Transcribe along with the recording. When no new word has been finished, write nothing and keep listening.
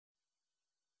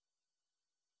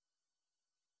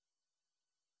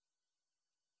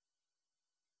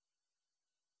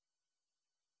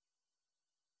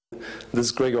This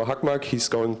is Gregor Hackmark. He's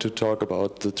going to talk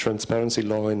about the transparency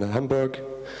law in Hamburg.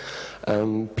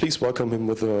 Please welcome him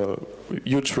with a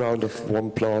huge round of warm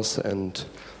applause, and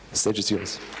the stage is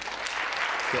yours.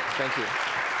 Yeah, thank you.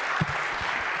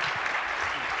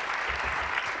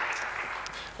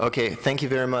 Okay, thank you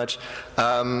very much.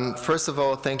 First of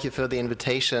all, thank you for the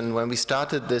invitation. When we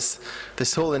started this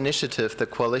whole initiative, the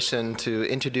coalition to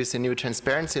introduce a new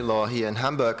transparency law here in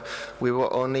Hamburg, we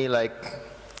were only like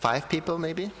 5 people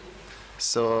maybe.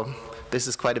 So this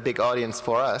is quite a big audience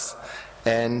for us.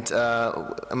 And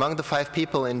among the 5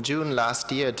 people in June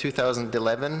last year,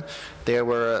 2011, there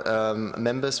were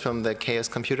members from the Chaos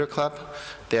Computer Club,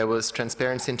 there was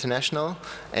Transparency International,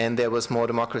 and there was More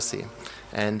Democracy.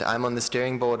 And I'm on the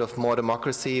steering board of More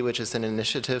Democracy, which is an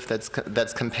initiative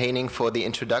that's campaigning for the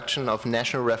introduction of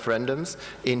national referendums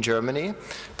in Germany.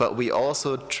 But we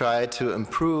also try to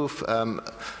improve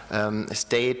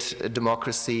state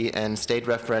democracy and state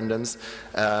referendums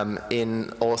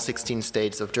in all 16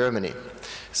 states of Germany.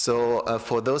 So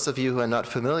for those of you who are not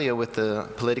familiar with the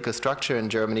political structure in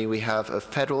Germany, we have a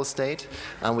federal state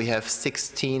and we have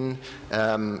 16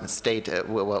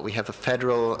 we have a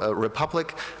federal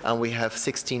republic and we have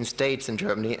 16 states in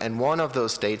Germany, and one of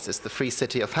those states is the Free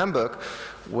City of Hamburg,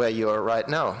 where you are right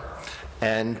now.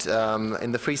 And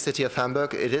in the Free City of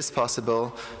Hamburg, it is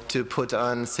possible to put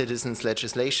on citizens'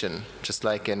 legislation. Just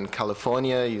like in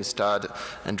California, you start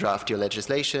and draft your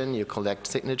legislation, you collect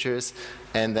signatures,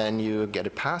 and then you get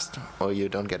it passed or you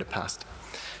don't get it passed.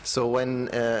 So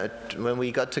when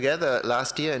we got together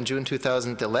last year in June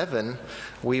 2011,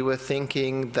 we were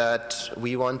thinking that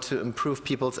we want to improve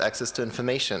people's access to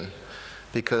information.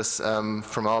 Because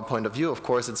from our point of view, of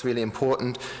course, it's really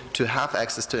important to have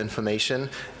access to information.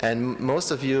 And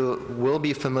most of you will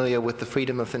be familiar with the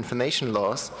freedom of information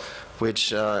laws, which,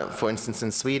 for instance,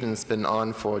 in Sweden has been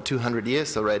on for 200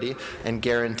 years already and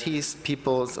guarantees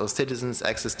people's or citizens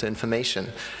access to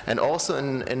information. And also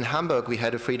in Hamburg, we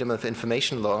had a freedom of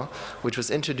information law, which was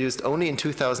introduced only in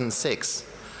 2006.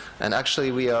 And actually,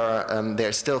 there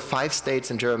are still 5 states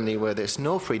in Germany where there's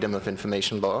no freedom of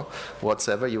information law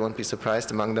whatsoever. You won't be surprised.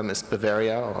 Among them is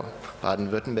Bavaria or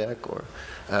Baden-Württemberg or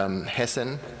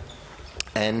Hessen.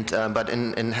 But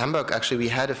in Hamburg, actually, we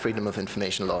had a freedom of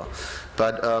information law.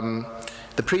 But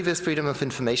the previous freedom of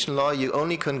information law, you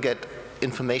only can get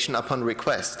information upon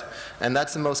request. And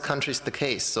that's in most countries the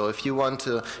case. So if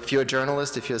you're a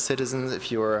journalist, if you're a citizen,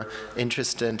 if you're an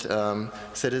interested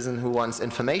citizen who wants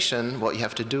information, what you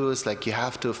have to do is you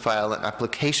have to file an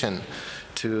application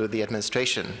to the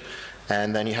administration.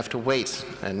 And then you have to wait.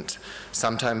 And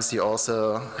sometimes you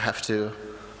also have to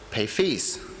pay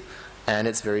fees. And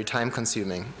it's very time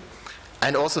consuming.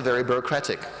 And also very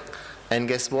bureaucratic. And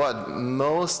guess what?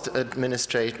 Most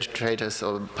administrators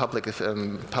or public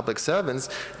servants,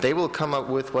 they will come up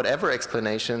with whatever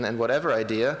explanation and whatever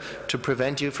idea to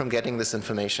prevent you from getting this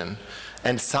information.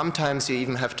 And sometimes you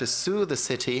even have to sue the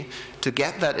city to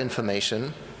get that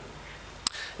information.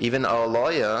 Even our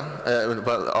lawyer,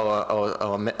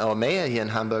 our mayor here in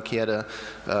Hamburg, he had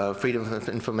a freedom of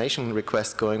information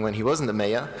request going when he wasn't the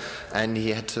mayor, and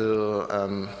he had to,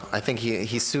 I think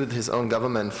he sued his own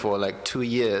government for like 2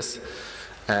 years,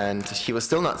 and he was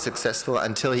still not successful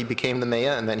until he became the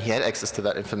mayor, and then he had access to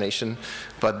that information,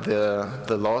 but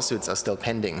the lawsuits are still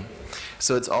pending.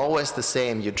 So it's always the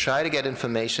same. You try to get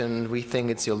information, we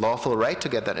think it's your lawful right to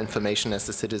get that information as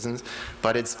the citizens,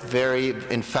 but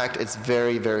in fact, it's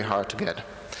very, very hard to get.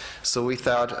 So we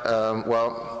thought,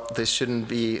 well, this shouldn't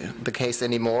be the case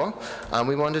anymore.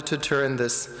 We wanted to turn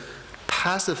this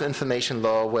passive information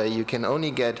law, where you can only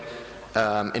get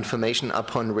information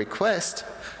upon request,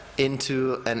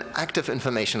 into an active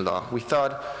information law. We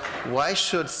thought, why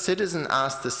should citizens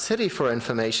ask the city for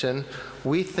information?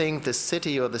 We think the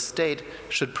city or the state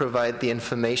should provide the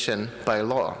information by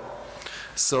law.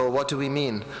 So what do we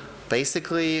mean?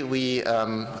 Basically, we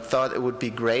thought it would be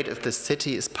great if the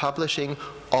city is publishing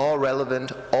all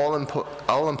relevant, all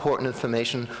important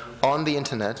information on the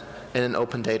internet in an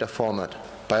open data format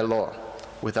by law,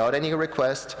 without any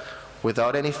request,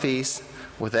 without any fees,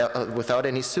 without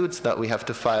any suits that we have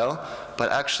to file,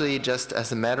 but actually just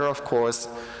as a matter of course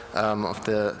of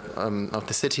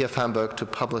the city of Hamburg to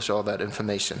publish all that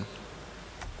information.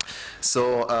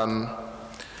 So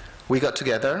we got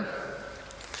together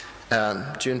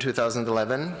June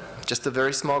 2011, just a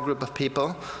very small group of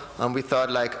people, and we thought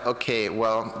okay,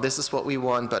 well, this is what we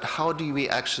want, but how do we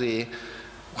actually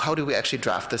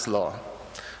draft this law?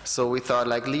 So we thought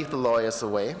leave the lawyers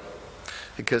away,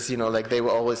 because they will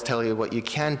always tell you what you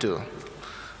can do,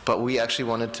 but we actually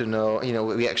wanted to know,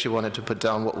 we actually wanted to put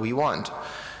down what we want.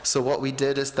 So what we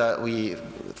did is that we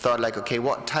thought like, okay,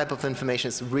 what type of information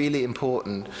is really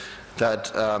important that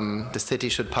the city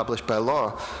should publish by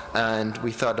law? And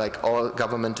we thought like all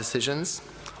government decisions,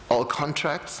 all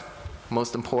contracts,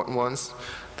 most important ones,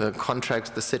 the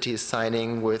contract the city is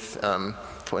signing with,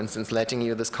 for instance, letting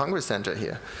you this Congress Center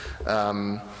here.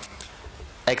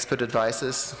 Expert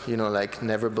advices, you know, like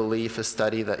never believe a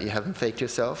study that you haven't faked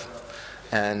yourself.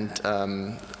 And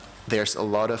there's a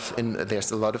lot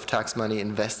of tax money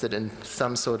invested in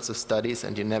some sorts of studies,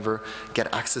 and you never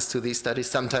get access to these studies.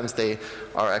 Sometimes they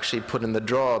are actually put in the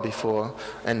drawer before,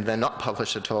 and they're not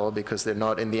published at all because they're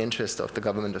not in the interest of the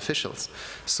government officials.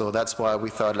 So that's why we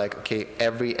thought like, okay,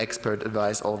 every expert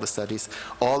advice, all the studies,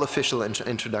 all official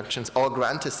introductions, all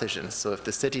grant decisions. So if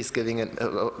the city is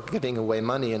giving away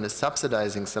money and is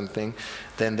subsidizing something,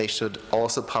 then they should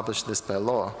also publish this by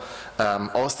law.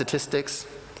 All statistics,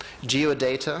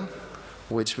 geodata,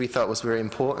 which we thought was very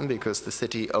important because the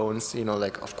city owns, you know,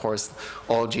 like, of course,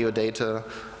 all geodata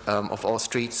of all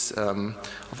streets,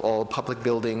 of all public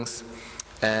buildings.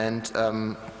 And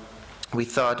we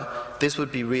thought this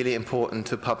would be really important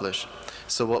to publish.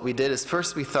 So what we did is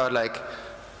first we thought like,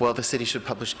 well, the city should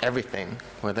publish everything.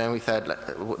 Well, then we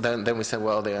thought, then we said,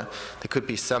 well, there could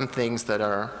be some things that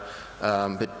are a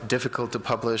bit difficult to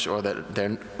publish, or that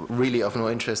they're really of no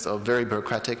interest or very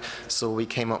bureaucratic. So we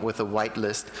came up with a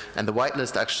whitelist, and the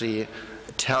whitelist actually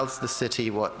tells the city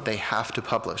what they have to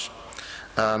publish.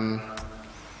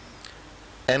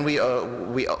 And we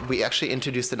actually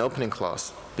introduced an opening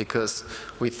clause, because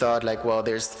we thought like, well,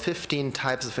 there's 15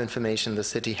 types of information the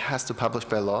city has to publish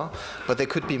by law, but there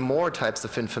could be more types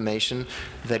of information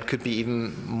that could be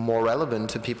even more relevant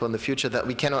to people in the future that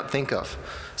we cannot think of.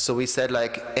 So we said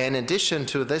like, in addition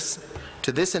to this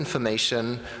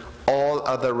information, all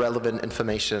other relevant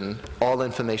information, all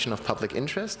information of public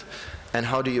interest. And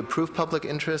how do you prove public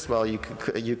interest? Well, you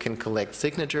can collect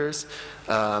signatures,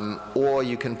 or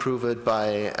you can prove it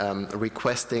by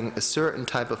requesting a certain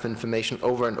type of information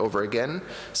over and over again.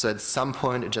 So at some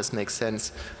point, it just makes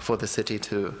sense for the city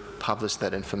to publish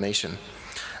that information.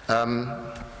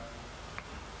 And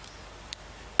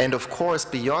of course,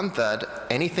 beyond that,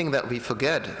 anything that we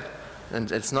forget, and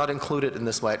it's not included in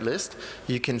this white list,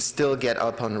 you can still get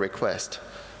upon request.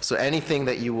 So anything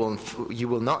that you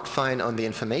will not find on the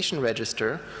information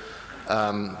register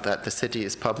that the city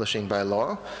is publishing by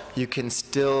law, you can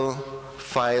still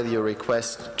file your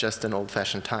request just in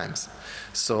old-fashioned times.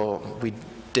 So we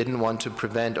didn't want to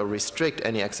prevent or restrict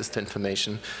any access to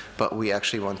information, but we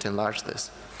actually want to enlarge this.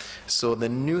 So the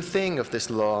new thing of this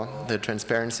law, the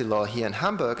transparency law here in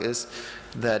Hamburg, is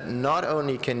that not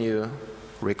only can you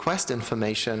request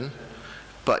information,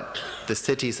 but the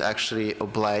city is actually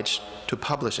obliged to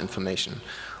publish information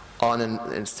on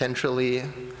a centrally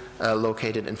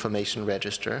located information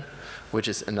register, which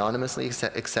is anonymously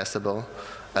accessible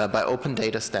by open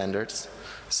data standards.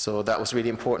 So that was really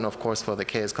important, of course, for the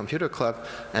Chaos Computer Club,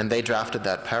 and they drafted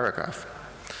that paragraph.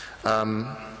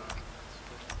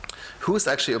 Who is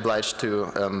actually obliged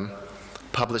to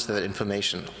publish that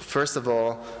information? First of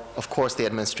all, of course, the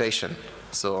administration.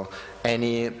 So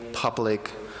any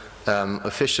public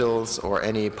officials or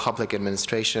any public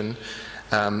administration,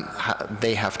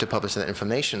 they have to publish that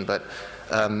information. But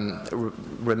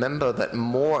remember that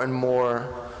more and more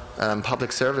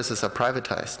public services are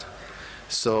privatized.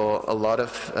 So a lot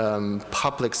of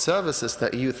public services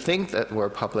that you think that were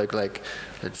public, like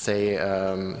let's say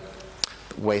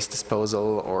waste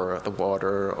disposal or the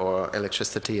water or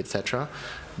electricity, etc.,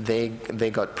 they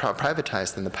got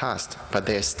privatized in the past, but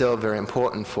they are still very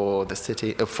important for the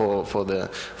city, for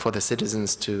the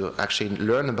citizens to actually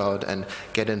learn about and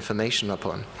get information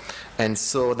upon. And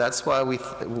so that's why we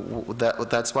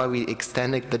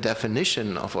extended the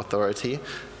definition of authority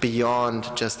beyond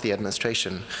just the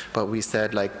administration. But we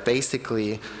said, like,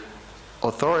 basically,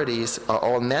 authorities are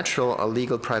all natural or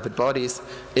legal private bodies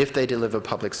if they deliver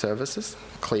public services,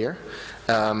 clear,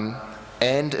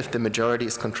 and if the majority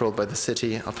is controlled by the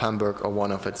city of Hamburg or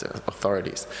one of its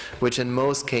authorities, which in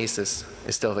most cases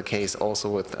is still the case also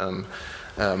with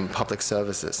public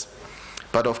services.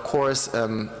 But of course,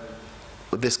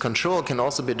 this control can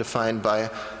also be defined by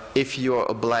if you are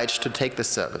obliged to take the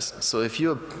service. So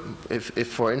if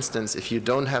for instance, if you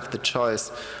don't have the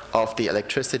choice of the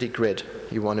electricity grid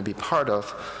you want to be part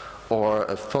of, or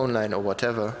a phone line or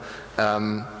whatever,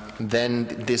 then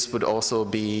this would also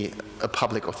be a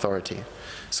public authority.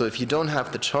 So if you don't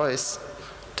have the choice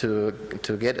to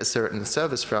get a certain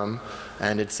service from,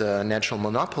 and it's a natural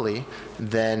monopoly,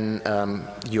 then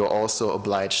you're also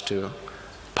obliged to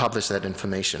publish that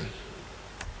information.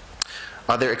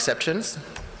 Are there exceptions?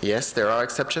 Yes, there are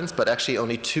exceptions, but actually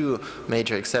only 2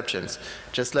 major exceptions.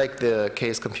 Just like the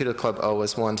Chaos Computer Club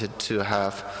always wanted to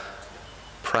have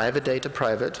private data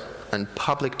private and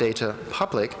public data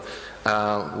public,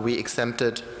 we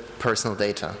exempted personal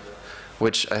data,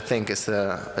 which I think is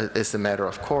a matter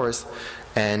of course,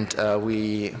 and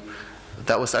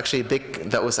that was actually a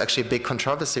big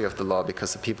controversy of the law,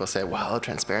 because the people say, well,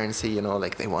 transparency, you know,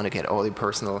 like they want to get all the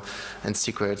personal and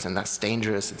secrets, and that's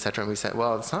dangerous, etc. And we said,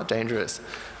 well, it's not dangerous.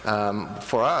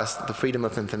 For us, the freedom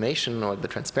of information or the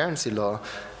transparency law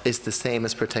is the same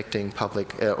as protecting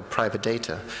public or private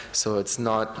data. So it's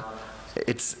not.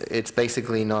 It's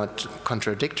basically not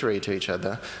contradictory to each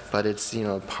other, but it's, you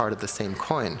know, part of the same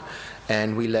coin.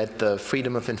 And we let the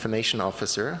Freedom of Information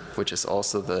Officer, which is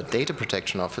also the Data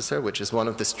Protection Officer, which is one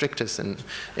of the strictest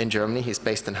in Germany. He's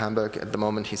based in Hamburg at the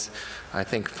moment. He's, I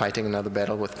think, fighting another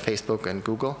battle with Facebook and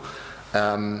Google.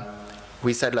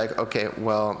 We said, like, okay,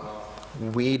 well,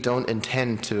 we don't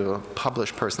intend to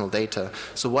publish personal data,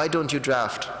 so why don't you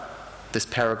draft this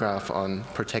paragraph on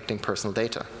protecting personal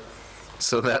data?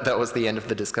 So that was the end of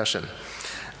the discussion.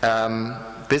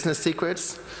 Business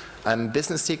secrets.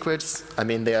 Business secrets, I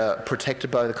mean, they are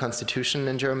protected by the Constitution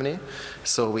in Germany,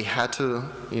 so we had to,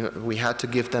 you know, we had to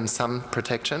give them some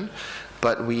protection,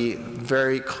 but we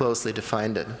very closely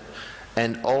defined it.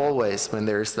 And always, when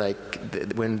there's a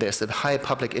high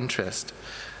public interest,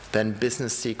 then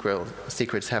business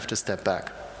secrets have to step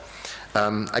back.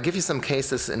 I'll give you some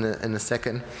cases in a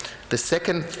second. The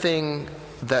second thing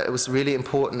that was really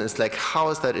important is, like, how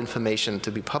is that information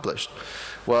to be published?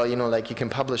 Well, you know, like, you can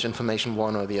publish information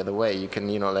one or the other way. You can,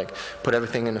 you know, like, put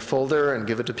everything in a folder and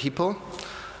give it to people,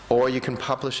 or you can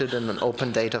publish it in an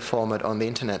open data format on the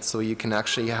internet, so you can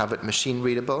actually have it machine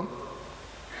readable.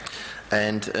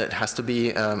 And it has to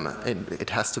be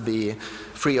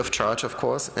free of charge, of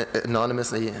course,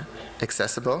 anonymously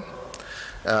accessible,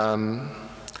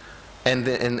 and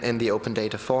in the open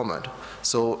data format.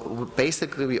 So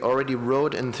basically, we already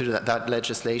wrote into that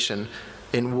legislation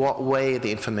in what way the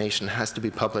information has to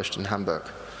be published in Hamburg.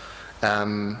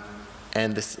 And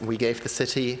we gave the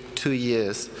city 2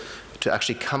 years to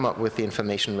actually come up with the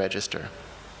information register.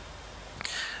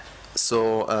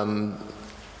 So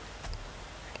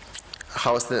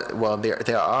well,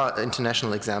 there are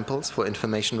international examples for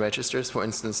information registers. For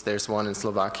instance, there's one in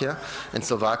Slovakia. In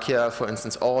Slovakia, for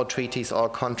instance, all treaties, all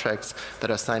contracts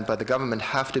that are signed by the government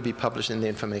have to be published in the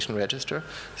information register,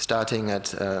 starting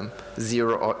at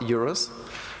 €0.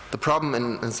 The problem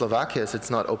in Slovakia is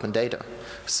it's not open data.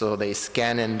 So they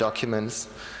scan in documents,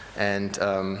 and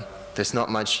there's not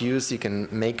much use you can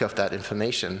make of that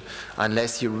information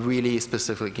unless you really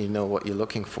specifically know what you're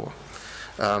looking for.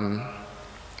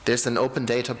 There's an open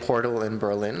data portal in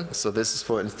Berlin. So this is,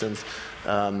 for instance,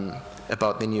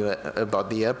 about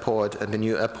the airport, and the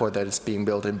new airport that is being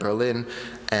built in Berlin,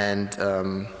 and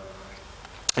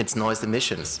its noise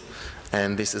emissions.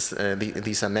 And this is,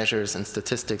 these are measures and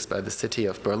statistics by the city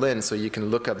of Berlin, so you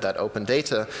can look up that open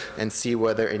data and see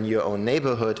whether in your own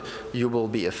neighborhood you will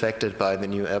be affected by the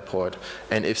new airport,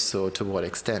 and if so, to what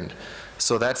extent.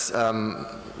 So that's,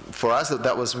 for us,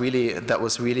 that was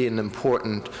really an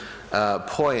important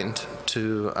point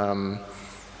to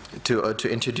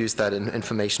introduce that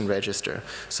information register.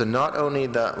 So not only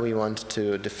that we want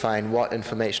to define what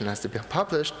information has to be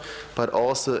published, but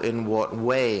also in what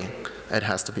way it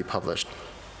has to be published.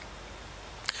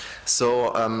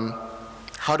 So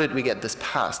how did we get this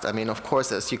passed? I mean, of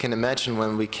course, as you can imagine,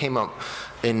 when we came up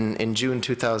in June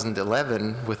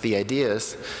 2011 with the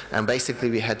ideas, and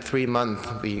basically we had 3 months,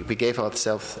 we gave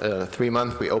ourselves 3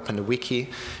 months, we opened a wiki.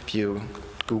 If you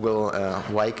Google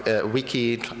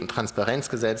wiki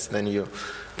Transparenzgesetz, then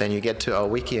you get to our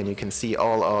wiki and you can see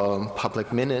all our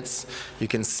public minutes. You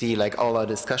can see, like, all our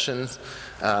discussions.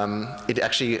 It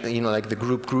actually, you know, like, the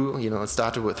group grew. You know, it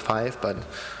started with 5, but it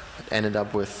ended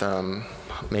up with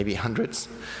maybe hundreds.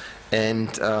 And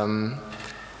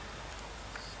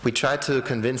we tried to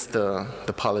convince the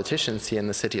politicians here in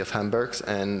the city of Hamburg,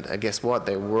 and guess what?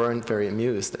 They weren't very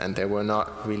amused, and they were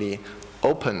not really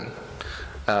open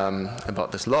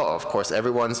about this law. Of course,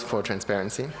 everyone's for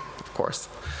transparency, of course.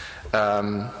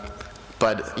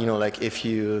 But, you know, like, if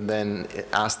you then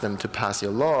ask them to pass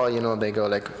your law, you know, they go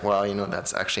like, well, you know,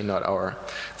 that's actually not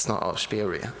it's not our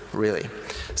Spiel, really.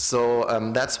 So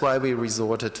that's why we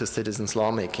resorted to citizens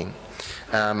lawmaking.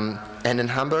 And in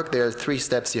Hamburg, there are 3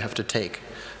 steps you have to take.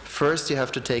 First, you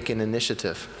have to take an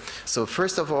initiative. So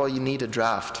first of all, you need a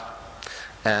draft.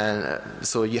 And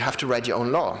so you have to write your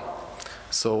own law.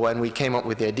 So when we came up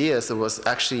with the ideas, it was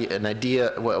actually an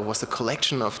idea, well, it was a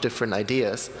collection of different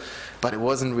ideas, but it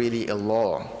wasn't really a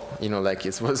law. You know, like,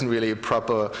 it wasn't really a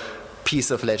proper piece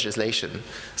of legislation.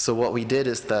 So what we did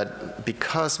is that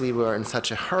because we were in such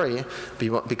a hurry,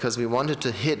 because we wanted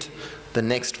to hit the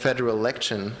next federal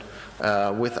election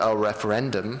with our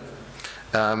referendum,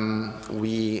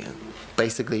 we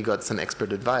basically got some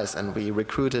expert advice, and we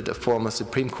recruited a former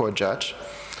Supreme Court judge,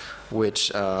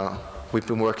 which we've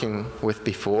been working with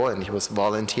before, and he was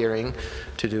volunteering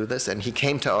to do this, and he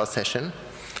came to our session.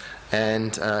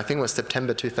 And I think it was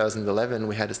September 2011,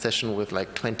 we had a session with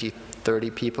like 20,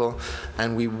 30 people,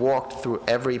 and we walked through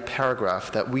every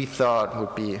paragraph that we thought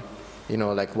would be, you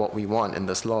know, like what we want in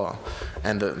this law.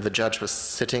 And the judge was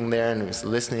sitting there and he was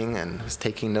listening and was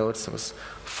taking notes. It was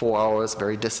 4 hours,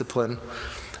 very disciplined.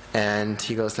 And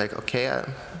he goes like, okay,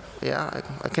 yeah,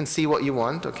 I can see what you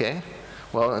want, okay.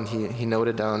 Well, and he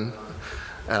noted down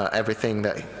everything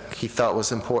that he thought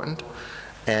was important.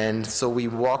 And so we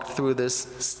walked through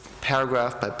this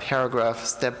paragraph by paragraph,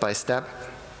 step by step.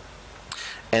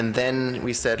 And then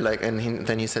we said, like, and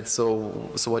then he said, so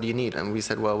what do you need? And we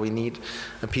said, well, we need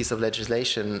a piece of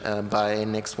legislation by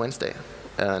next Wednesday.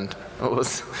 And it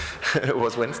was, it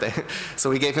was Wednesday. So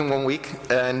we gave him 1 week,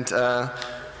 and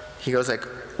he goes like,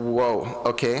 whoa,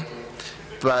 okay.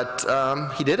 But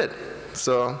he did it.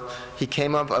 So he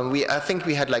came up, and I think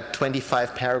we had like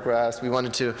 25 paragraphs.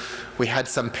 We had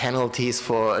some penalties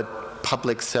for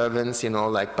public servants, you know,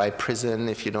 like by prison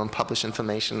if you don't publish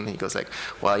information. He goes like,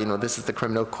 well, you know, this is the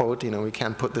criminal code, you know, we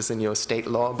can't put this in your state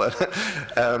law, but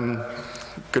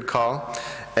good call.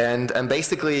 And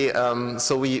basically,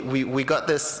 so we got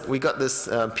this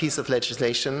piece of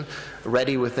legislation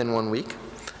ready within 1 week.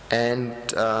 And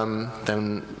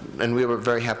then we were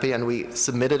very happy, and we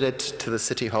submitted it to the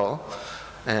city hall.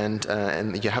 And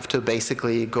you have to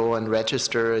basically go and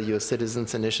register your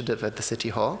citizens initiative at the city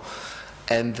hall.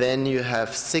 And then you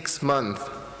have 6 months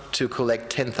to collect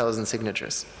 10,000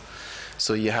 signatures.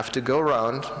 So you have to go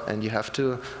around and you have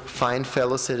to find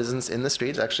fellow citizens in the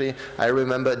streets. Actually, I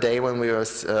remember a day when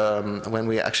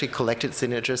we actually collected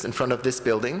signatures in front of this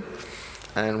building.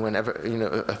 And whenever, you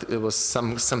know, it was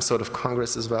some sort of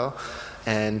congress as well.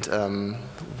 And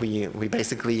we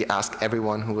basically asked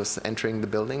everyone who was entering the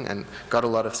building, and got a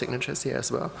lot of signatures here as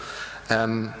well.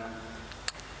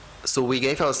 So we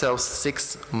gave ourselves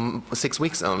six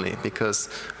weeks only, because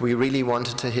we really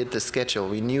wanted to hit the schedule.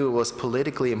 We knew it was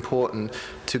politically important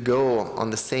to go on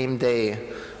the same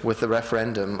day with the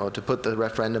referendum, or to put the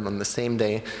referendum on the same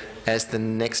day as the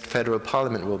next federal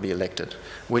parliament will be elected,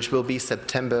 which will be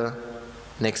September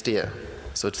next year.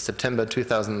 So it's September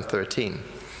 2013.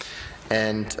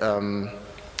 And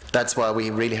that's why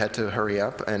we really had to hurry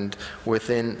up. And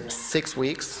within 6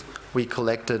 weeks, we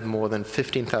collected more than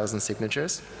 15,000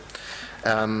 signatures.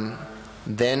 Then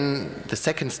the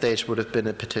second stage would have been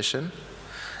a petition,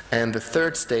 and the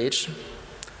third stage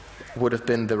would have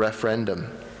been the referendum.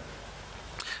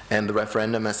 And the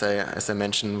referendum, as I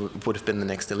mentioned, would have been the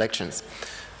next elections.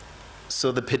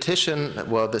 So the petition,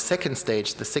 well, the second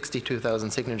stage, the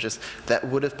 62,000 signatures, that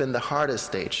would have been the hardest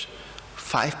stage.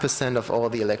 5% of all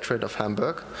the electorate of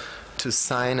Hamburg to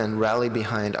sign and rally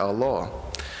behind our law.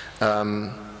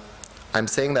 I'm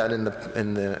saying that in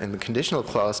the conditional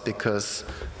clause because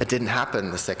it didn't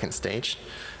happen the second stage,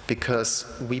 because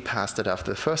we passed it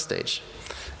after the first stage.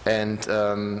 And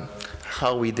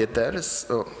how we did that is,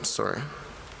 oh, sorry.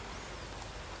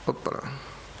 Oopala.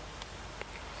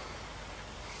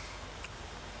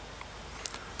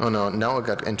 Oh no, now it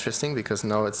got interesting, because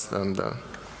now it's the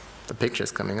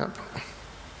picture's coming up.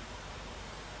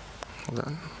 Hold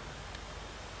on.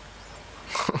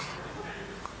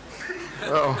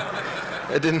 Oh,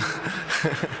 it didn't.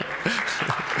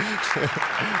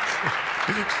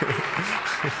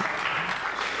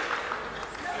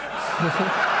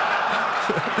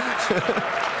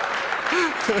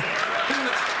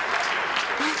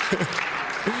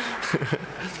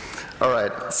 All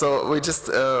right, so we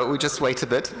just wait a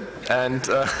bit, and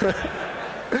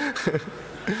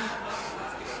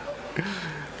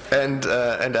and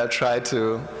I'll try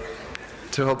to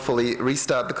hopefully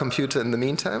restart the computer in the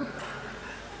meantime.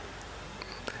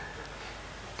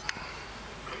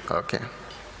 Okay.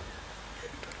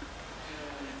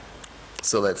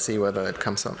 So let's see whether it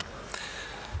comes up.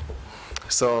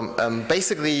 So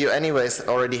basically, you anyways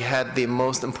already had the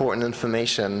most important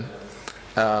information.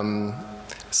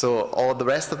 So all the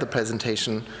rest of the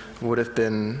presentation would have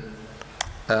been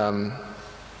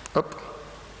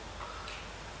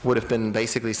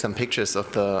basically some pictures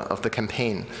of the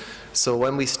campaign. So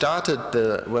when we started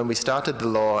the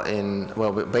law in,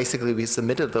 well, basically we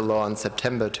submitted the law in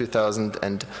September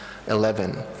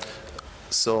 2011.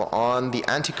 So on the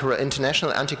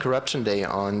International Anti-Corruption Day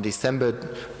on December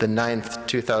the 9th,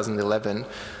 2011,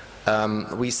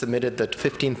 we submitted the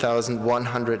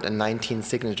 15,119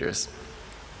 signatures.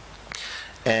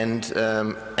 And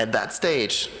at that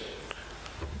stage,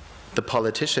 the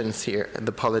politicians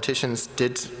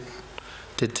did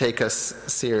take us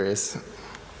serious.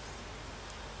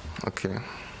 Okay,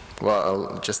 well,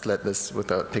 I'll just let this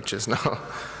without pictures now.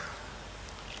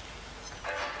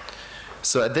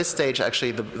 So at this stage,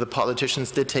 actually, the politicians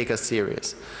did take us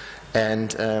serious. And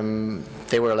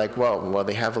they were like, well,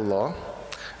 they have a law.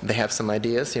 They have some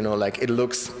ideas, you know, like it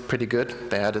looks pretty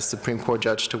good. They had a Supreme Court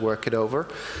judge to work it over.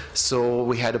 So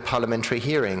we had a parliamentary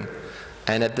hearing.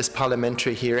 And at this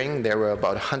parliamentary hearing, there were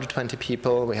about 120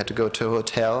 people. We had to go to a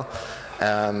hotel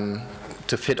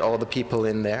to fit all the people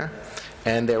in there.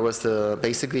 And there was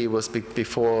basically it was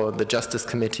before the Justice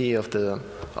Committee of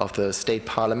the State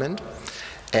Parliament.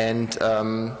 And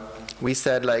we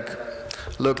said, like,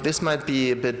 look, this might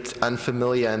be a bit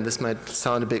unfamiliar and this might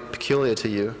sound a bit peculiar to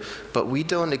you, but we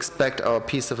don't expect our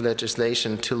piece of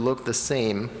legislation to look the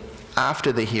same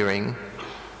after the hearing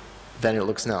than it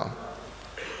looks now.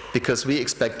 Because we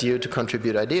expect you to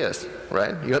contribute ideas,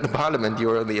 right? You're the parliament,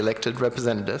 you're the elected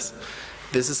representatives.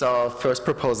 This is our first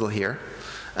proposal here,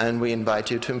 and we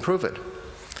invite you to improve it.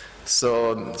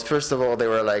 So first of all, they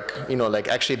were like, you know, like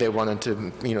actually they wanted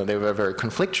to, you know, they were very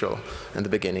conflictual in the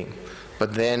beginning.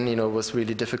 But then, you know, it was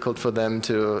really difficult for them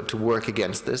to work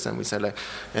against this. And we said, like,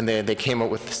 and they came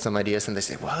up with some ideas and they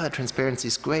said, well, transparency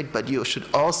is great, but you should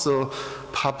also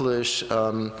publish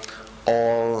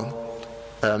all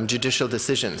judicial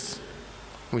decisions.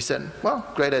 We said, well,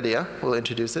 great idea, we'll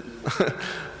introduce it.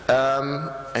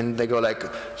 And they go like,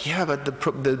 yeah, but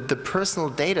the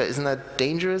personal data, isn't that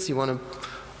dangerous? You want to,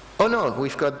 oh no,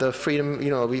 we've got the freedom,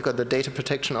 you know, we've got the data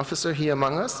protection officer here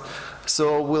among us,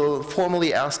 so we'll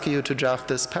formally ask you to draft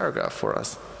this paragraph for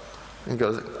us. And he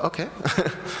goes, okay.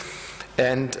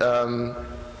 And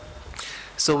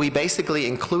so we basically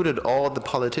included all the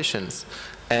politicians,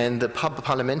 and the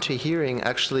parliamentary hearing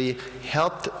actually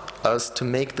helped us to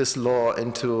make this law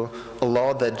into a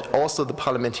law that also the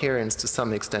parliamentarians to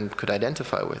some extent could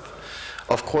identify with.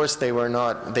 Of course, they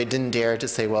didn't dare to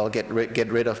say, well, get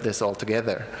rid of this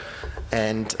altogether.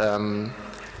 And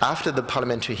after the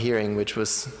parliamentary hearing, which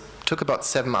took about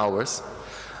 7 hours,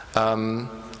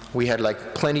 we had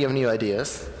like plenty of new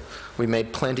ideas. We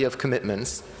made plenty of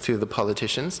commitments to the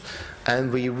politicians,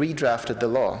 and we redrafted the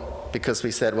law because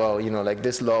we said, well, you know, like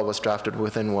this law was drafted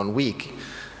within 1 week.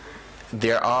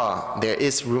 There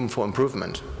is room for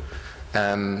improvement.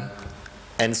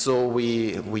 And so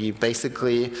we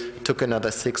basically took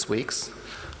another 6 weeks.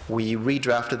 We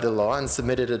redrafted the law and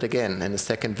submitted it again in a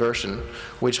second version,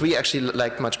 which we actually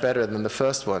liked much better than the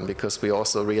first one because we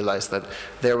also realized that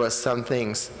there were some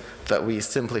things that we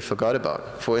simply forgot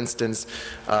about. For instance,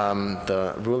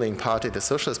 the ruling party, the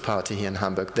Socialist Party here in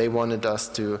Hamburg, they wanted us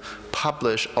to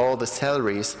publish all the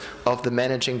salaries of the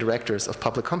managing directors of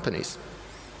public companies.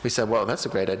 We said, well, that's a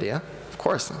great idea, of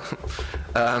course.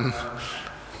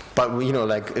 But you know,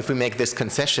 like if we make this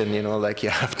concession, you know, like you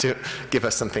have to give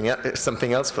us something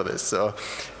else for this. So,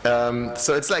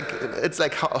 so it's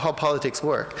like how politics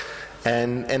work.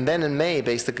 And then in May,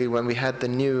 basically, when we had the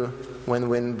new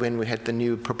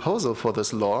proposal for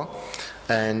this law,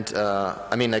 and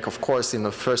I mean, like of course, you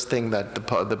know, first thing that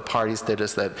the parties did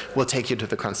is that we'll take you to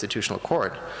the Constitutional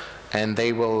Court. And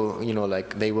they will, you know,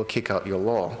 like they will kick out your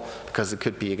law because it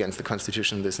could be against the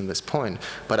Constitution, this and this point.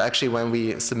 But actually, when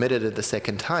we submitted it the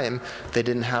second time, they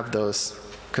didn't have those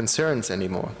concerns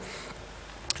anymore.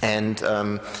 And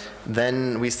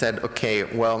then we said, okay,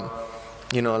 well,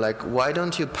 you know, like why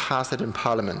don't you pass it in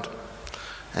Parliament?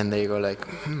 And they go like,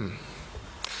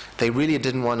 They really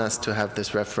didn't want us to have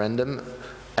this referendum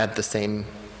at the same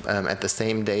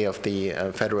day of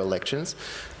the federal elections,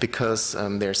 because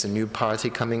there's a new party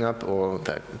coming up, or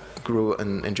that grew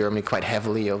in Germany quite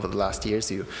heavily over the last years.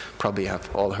 You probably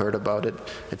have all heard about it.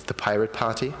 It's the Pirate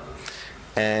Party,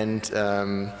 and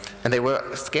they were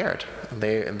scared.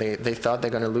 They thought they're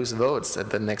going to lose votes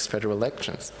at the next federal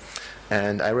elections.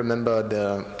 And I remember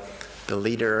the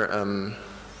leader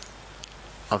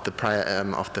of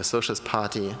the Socialist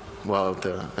Party, well, of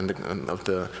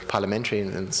the parliamentary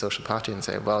and social party, and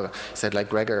said like,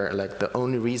 Gregor, like the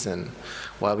only reason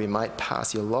why we might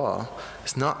pass your law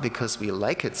is not because we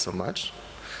like it so much,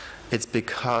 it's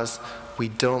because we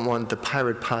don't want the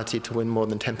Pirate Party to win more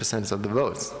than 10% of the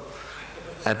votes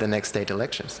at the next state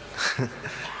elections.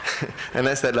 And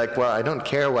I said like, well, I don't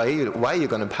care why you're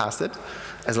going to pass it,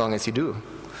 as long as you do.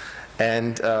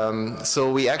 And so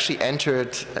we actually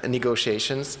entered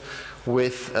negotiations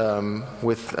with the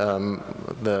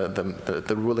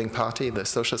ruling party, the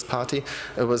Socialist Party.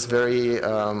 It was very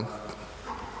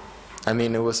I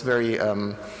mean, it was very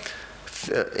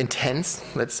intense,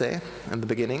 let's say, in the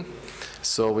beginning.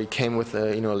 So we came with,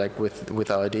 like with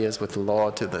our ideas, with the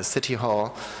law to the city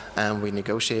hall, and we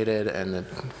negotiated, and it,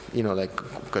 like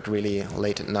got really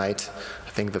late at night. I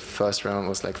think the first round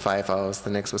was like 5 hours, the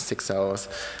next was 6 hours,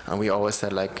 and we always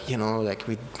said like, like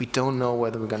we don't know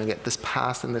whether we're going to get this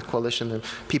passed in the coalition. The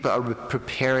people are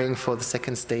preparing for the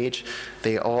second stage.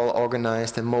 They all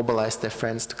organized and mobilized their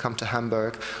friends to come to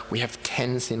Hamburg. We have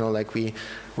tents, like we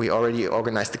already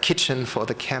organized the kitchen for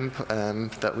the camp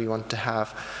that we want to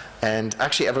have. And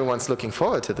actually, everyone's looking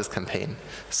forward to this campaign.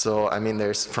 So, I mean,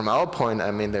 from our point, I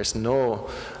mean, there's no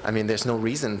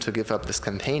reason to give up this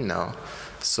campaign now.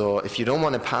 So, if you don't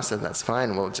want to pass it, that's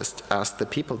fine. We'll just ask the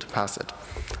people to pass it.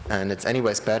 And it's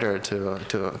anyways better to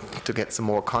get some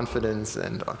more confidence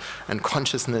and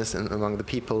consciousness among the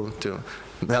people, to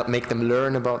make them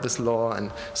learn about this law,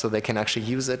 and so they can actually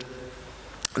use it.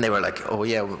 And they were like, oh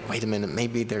yeah, wait a minute,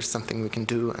 maybe there's something we can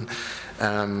do.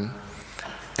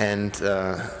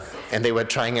 And they were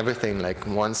trying everything. Like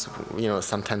once,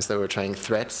 sometimes they were trying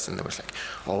threats, and they was like,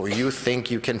 "Oh, you think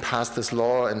you can pass this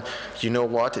law? And you know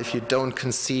what? If you don't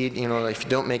concede, if you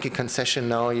don't make a concession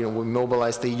now, we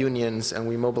mobilize the unions, and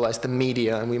we mobilize the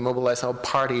media, and we mobilize our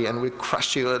party, and we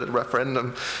crush you at a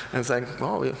referendum." And it's like,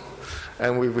 well.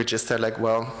 And we just said like,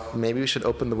 well, maybe we should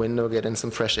open the window, get in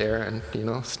some fresh air, and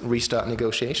restart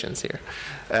negotiations here,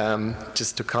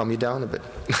 just to calm you down a bit.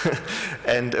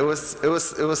 And it was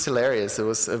hilarious. It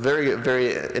was a very,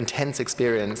 very intense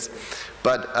experience.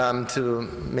 But to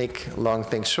make long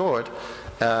things short,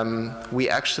 we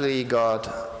actually got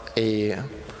it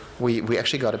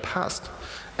passed,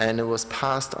 and it was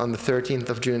passed on the 13th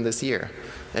of June this year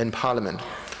in Parliament.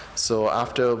 So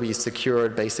after we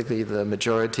secured basically the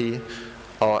majority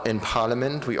in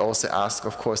Parliament, we also asked,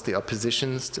 of course, the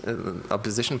opposition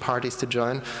parties to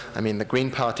join. I mean, the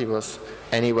Green Party was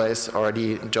anyways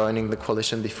already joining the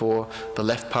coalition before. The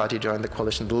Left Party joined the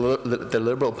coalition. The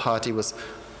Liberal Party was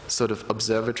sort of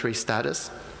observatory status,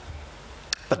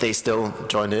 but they still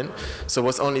joined in. So it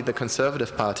was only the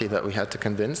Conservative Party that we had to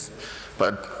convince.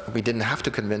 But we didn't have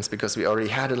to convince, because we already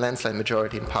had a landslide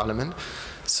majority in Parliament.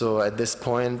 So at this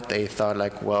point, they thought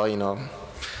like, well,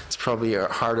 it's probably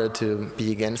harder to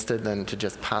be against it than to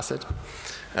just pass it.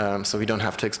 So we don't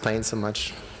have to explain so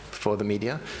much for the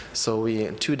media. So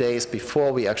 2 days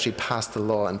before we actually passed the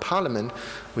law in Parliament,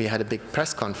 we had a big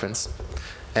press conference.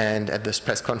 And at this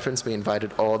press conference, we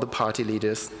invited all the party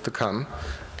leaders to come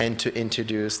and to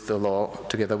introduce the law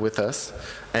together with us,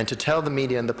 and to tell the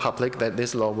media and the public that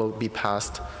this law will be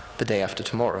passed the day after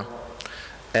tomorrow.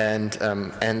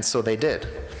 And so they did.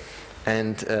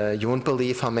 And you won't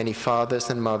believe how many fathers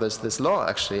and mothers this law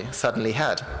actually suddenly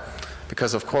had,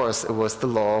 because of course it was the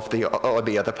law of all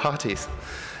the other parties.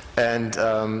 And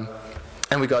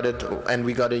we got it, and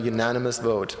we got a unanimous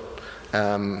vote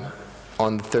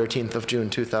on the 13th of June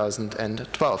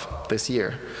 2012, this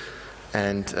year.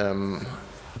 And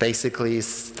basically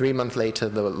 3 months later,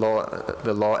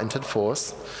 the law entered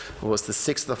force. It was the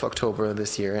 6th of October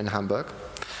this year in Hamburg.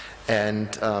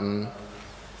 And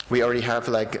we already have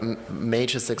like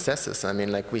major successes. I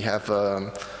mean, like we have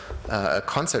a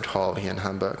concert hall here in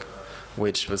Hamburg,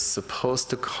 which was supposed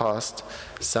to cost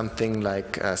something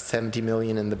like 70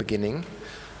 million in the beginning,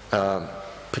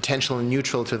 potentially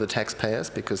neutral to the taxpayers,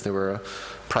 because there were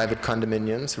private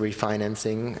condominiums,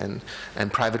 refinancing,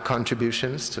 and private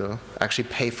contributions to actually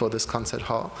pay for this concert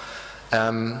hall.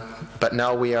 But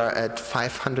now we are at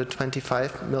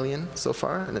 525 million so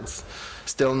far, and it's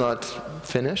still not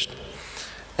finished.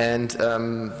 And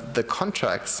the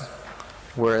contracts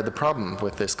were the problem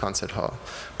with this concert hall.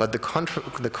 But the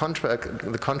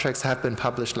contracts have been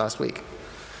published last week.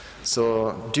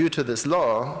 So due to this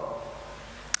law,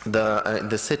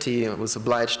 the city was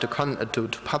obliged to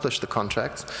publish the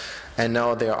contracts, and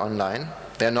now they are online.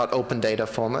 They're not open data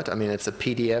format. I mean, it's a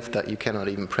PDF that you cannot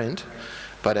even print.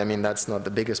 But I mean, that's not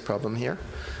the biggest problem here.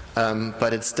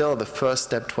 But it's still the first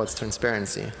step towards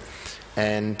transparency.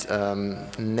 And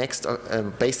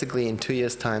basically in 2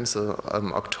 years' time, so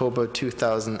October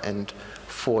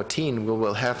 2014, we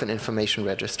will have an information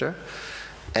register.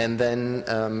 And then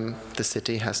the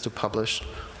city has to publish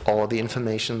all the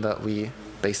information that we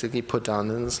basically put down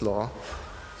in this law.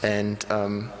 And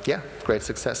yeah, great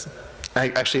success.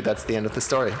 Actually, that's the end of the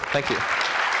story. Thank you.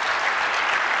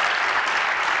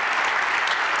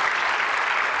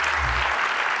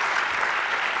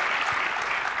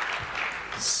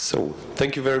 So,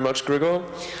 thank you very much, Gregor.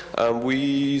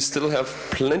 We still have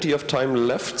plenty of time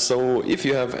left, so if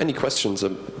you have any questions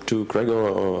to Gregor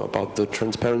or about the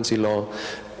transparency law,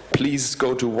 please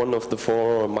go to one of the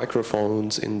 4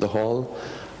 microphones in the hall,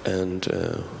 and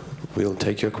we'll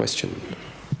take your question.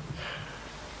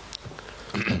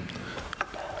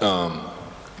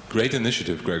 Great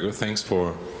initiative, Gregor. Thanks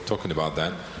for talking about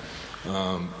that.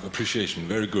 Appreciation,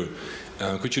 very good.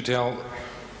 Could you tell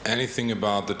anything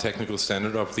about the technical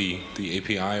standard of the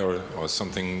API, or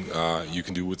something you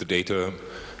can do with the data,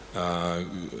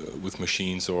 with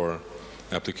machines or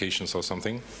applications or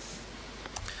something?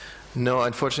 No,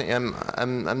 unfortunately,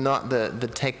 I'm not the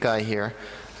tech guy here.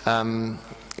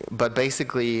 But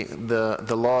basically,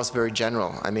 the law is very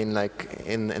general. I mean, like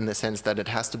in the sense that it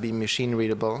has to be machine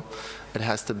readable, it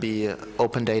has to be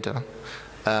open data.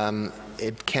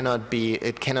 It cannot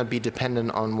be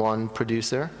dependent on one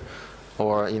producer,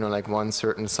 or like one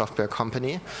certain software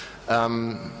company.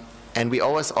 And we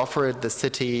always offered the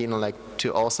city, like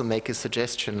to also make a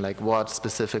suggestion, like what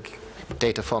specific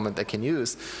data format they can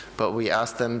use, but we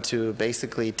asked them to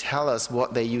basically tell us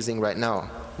what they're using right now,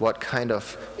 what kind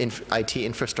of IT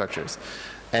infrastructures.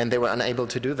 And they were unable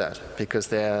to do that because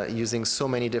they're using so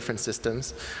many different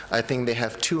systems. I think they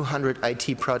have 200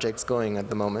 IT projects going at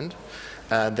the moment.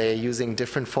 They're using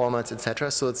different formats,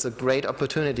 etc. So it's a great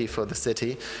opportunity for the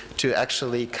city to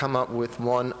actually come up with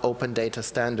one open data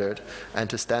standard and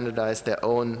to standardize their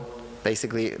own,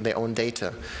 basically their own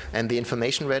data. And the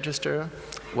information register,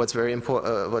 what's very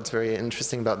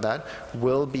interesting about that,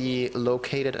 will be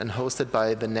located and hosted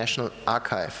by the National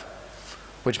Archive,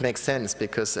 which makes sense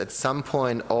because at some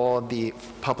point all the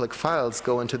public files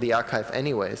go into the archive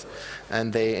anyways,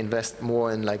 and they invest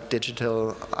more in like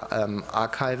digital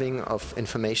archiving of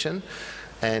information.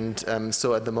 And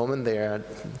so at the moment they're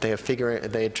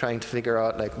trying to figure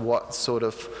out like what sort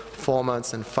of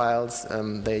formats and files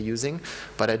they're using,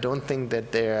 but I don't think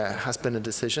that there has been a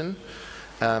decision.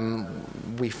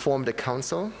 We formed a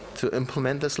council to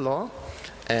implement this law,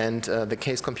 and the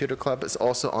Case Computer Club is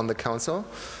also on the council,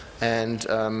 and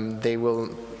they will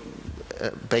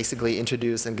basically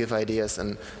introduce and give ideas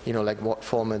and like what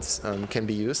formats can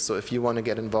be used. So if you want to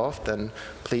get involved, then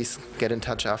please get in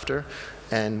touch after,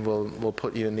 and we'll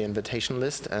put you in the invitation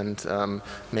list, and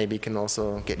maybe can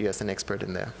also get you as an expert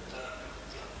in there.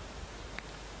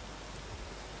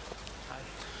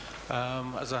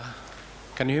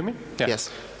 Can you hear me? Yeah. Yes.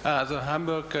 As a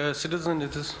Hamburg citizen,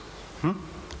 it is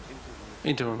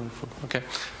interim. Okay.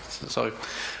 Sorry,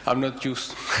 I'm not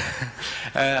used.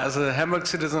 As a Hamburg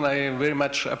citizen, I very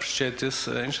much appreciate this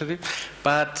initiative.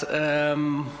 But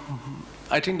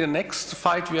I think the next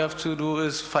fight we have to do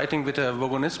is fighting with the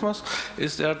vogonismus.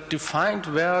 Is there defined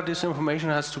where this information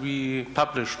has to be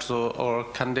published, or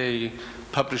can they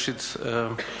publish it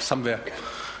somewhere?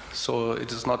 So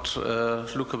it is not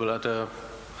lookable at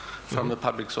from the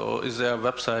public. So is there a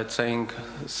website saying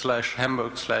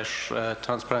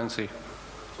 /Hamburg/transparency?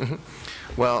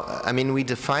 Well, I mean, we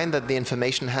define that the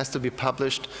information has to be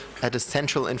published at a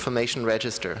central information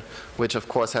register, which of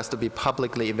course has to be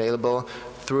publicly available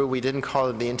through, we didn't call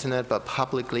it the internet, but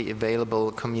publicly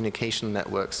available communication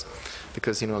networks.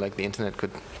 Because, like the internet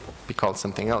could be called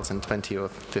something else in 20 or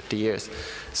 50 years.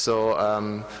 So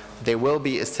there will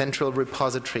be a central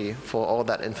repository for all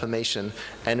that information,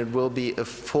 and it will be a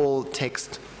full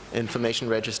text information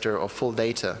register or full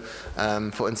data.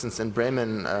 For instance, in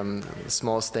Bremen, a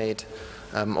small state,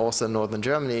 also in northern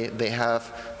Germany, they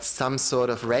have some sort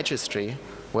of registry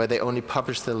where they only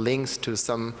publish the links to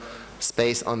some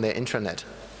space on their intranet,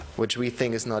 which we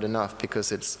think is not enough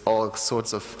because it's all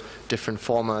sorts of different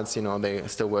formats. They're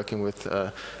still working with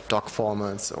doc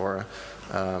formats or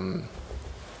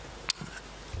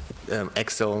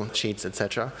Excel sheets,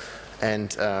 etc.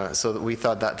 And so we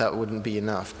thought that wouldn't be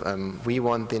enough. We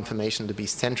want the information to be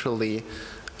centrally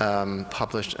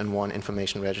published in one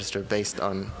information register based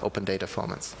on open data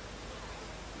formats.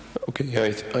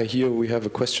 Okay, I hear we have a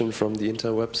question from the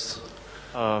interwebs.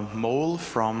 Mole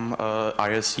from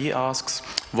IRC asks,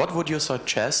 what would you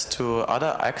suggest to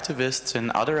other activists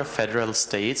in other federal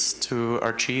states to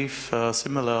achieve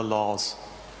similar laws?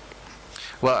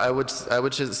 Well, I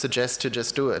would just suggest to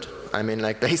just do it. I mean,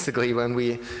 like basically when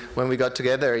we got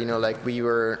together, like we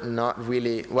were not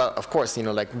really, well, of course,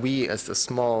 like we as a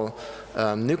small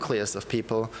nucleus of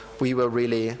people, we were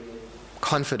really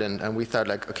confident, and we thought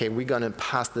like, okay, we're going to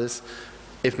pass this.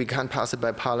 If we can't pass it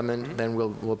by parliament, then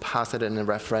we'll pass it in a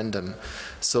referendum.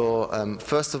 So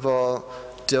first of all,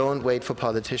 don't wait for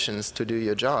politicians to do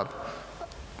your job.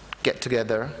 Get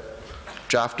together,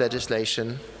 draft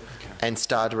legislation, and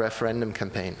start a referendum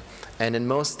campaign. And in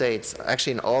most states,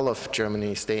 actually in all of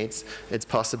Germany's states, it's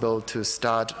possible to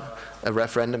start a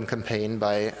referendum campaign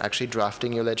by actually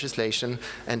drafting your legislation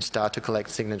and start to collect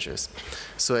signatures.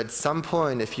 So at some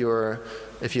point, if you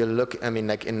look, I mean,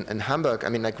 like in Hamburg, I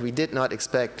mean, like we did not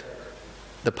expect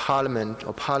the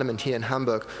parliament here in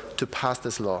Hamburg to pass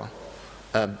this law.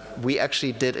 We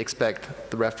actually did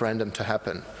expect the referendum to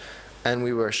happen. And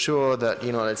we were sure that,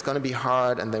 you know, it's going to be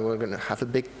hard, and they were going to have a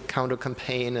big counter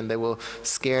campaign, and they will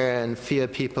scare and fear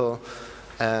people,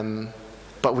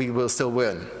 but we will still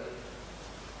win.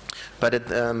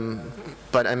 But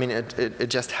I mean, it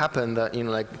just happened that, you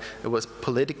know, like, it was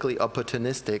politically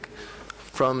opportunistic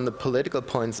from the political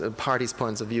parties'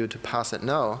 points of view to pass it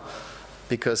now,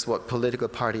 because what political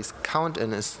parties count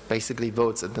in is basically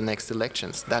votes at the next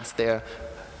elections. That's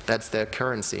their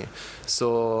currency.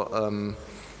 So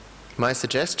my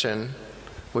suggestion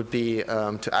would be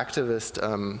to activists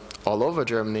all over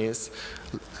Germany is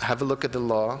have a look at the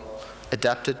law,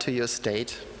 adapt it to your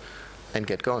state, and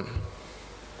get going.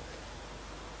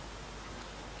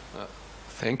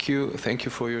 Thank you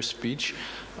for your speech.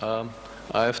 I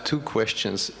have two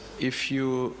questions. If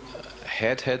you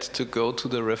had to go to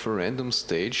the referendum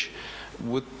stage,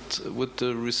 would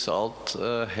the result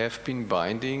have been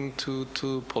binding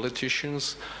to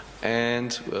politicians?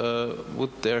 And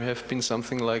would there have been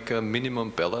something like a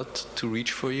minimum ballot to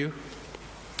reach for you?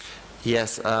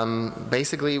 Yes,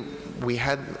 basically we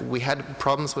had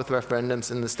problems with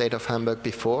referendums in the state of Hamburg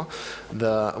before.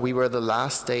 We were the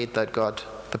last state that got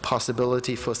the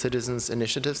possibility for citizens'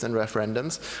 initiatives and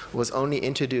referendums. It was only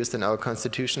introduced in our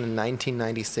constitution in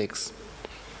 1996.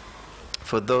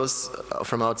 For those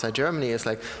from outside Germany, it's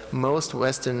like most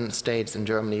Western states in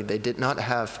Germany, they did not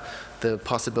have the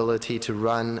possibility to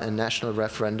run a national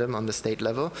referendum on the state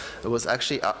level. It was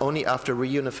actually only after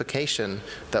reunification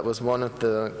that was one of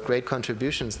the great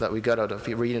contributions that we got out of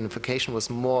reunification was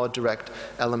more direct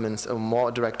elements or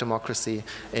more direct democracy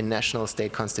in national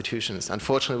state constitutions.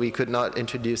 Unfortunately, we could not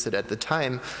introduce it at the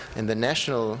time in the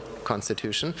national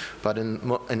constitution, but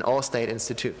in all state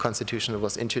constitution it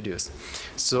was introduced.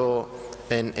 So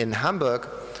in Hamburg,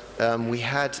 we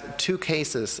had two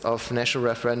cases of national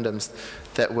referendums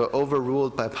that were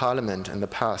overruled by Parliament in the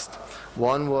past.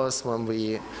 One was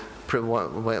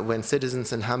when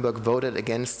citizens in Hamburg voted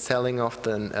against selling off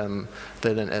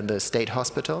the state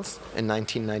hospitals in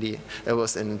 1990. It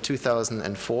was in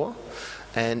 2004,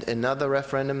 and another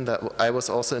referendum that I was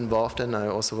also involved in. I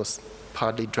also was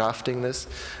partly drafting this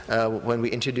when we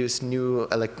introduced a new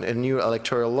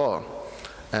electoral law.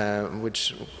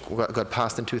 Which got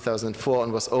passed in 2004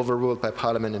 and was overruled by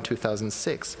Parliament in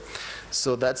 2006.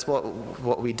 So that's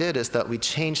what we did, is that we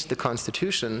changed the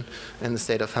constitution in the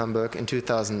state of Hamburg in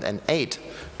 2008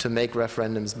 to make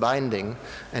referendums binding,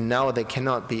 and now they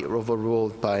cannot be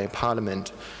overruled by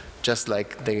Parliament just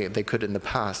like they could in the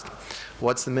past.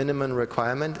 What's the minimum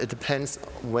requirement? It depends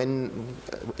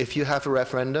if you have a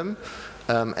referendum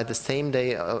at the same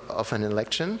day of an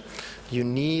election, you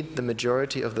need the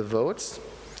majority of the votes,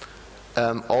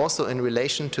 also in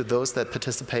relation to those that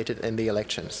participated in the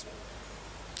elections.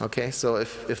 Okay, so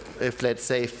if let's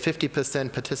say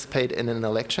 50% participate in an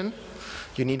election,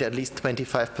 you need at least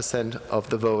 25% of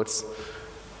the votes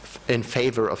in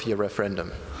favor of your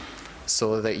referendum,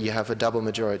 so that you have a double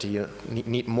majority. You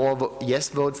need more yes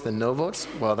votes than no votes,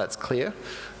 well, that's clear,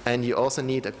 and you also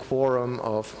need a quorum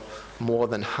of more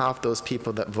than half those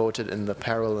people that voted in the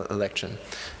parallel election.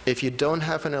 If you don't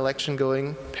have an election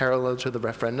going parallel to the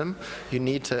referendum, you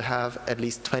need to have at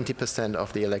least 20%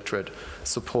 of the electorate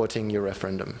supporting your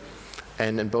referendum.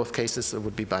 And in both cases, it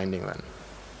would be binding then.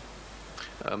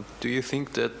 Do you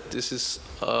think that this is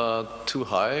too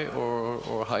high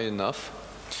or high enough,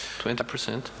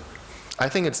 20%? I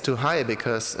think it's too high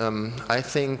because I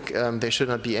think there should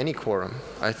not be any quorum.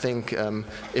 I think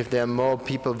if there are more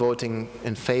people voting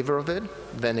in favor of it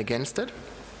than against it,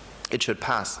 it should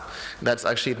pass. That's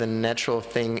actually the natural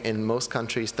thing in most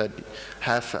countries that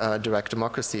have direct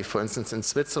democracy. For instance, in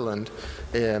Switzerland,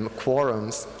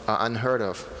 quorums are unheard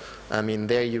of. I mean,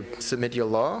 there you submit your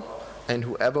law, and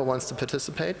whoever wants to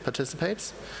participate,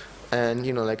 participates, and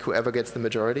like whoever gets the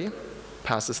majority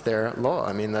passes their law.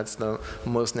 I mean, that's the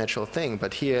most natural thing.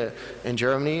 But here in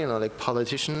Germany, like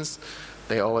politicians,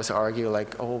 they always argue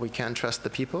like, oh, we can't trust the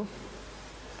people.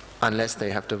 Unless they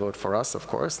have to vote for us, of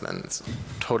course, then it's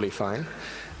totally fine.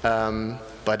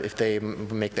 But if they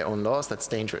make their own laws, that's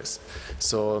dangerous.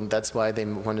 So that's why they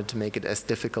wanted to make it as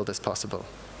difficult as possible.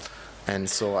 And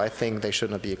so I think there should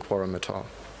not be a quorum at all.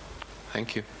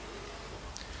 Thank you.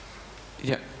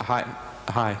 Yeah, hi.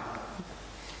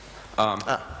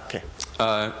 Okay.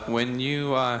 When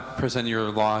you present your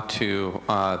law to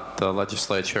the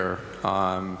legislature,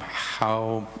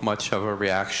 how much of a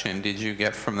reaction did you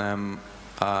get from them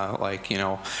like, you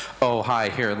know, oh, hi,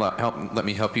 here, let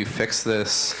me help you fix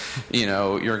this. You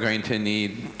know, you're going to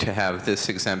need to have this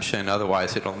exemption,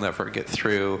 otherwise it'll never get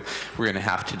through. We're going to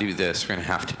have to do this, we're going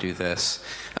to have to do this.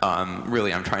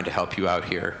 Really, I'm trying to help you out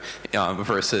here,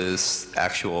 versus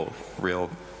actual, real,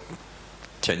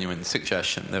 genuine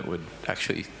suggestion that would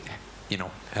actually, you know,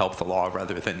 help the law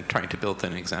rather than trying to build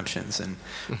in exemptions and,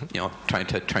 you know, trying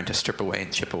to strip away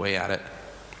and chip away at it.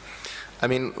 I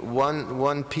mean,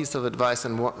 one piece of advice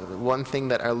and one thing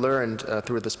that I learned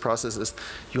through this process is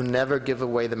you never give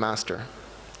away the master,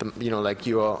 you know, like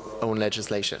your own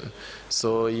legislation.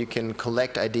 So you can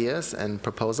collect ideas and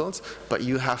proposals, but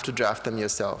you have to draft them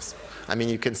yourselves. I mean,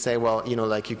 you can say, well, you know,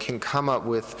 like you can come up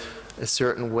with a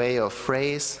certain way or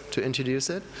phrase to introduce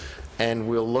it, and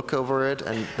we'll look over it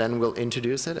and then we'll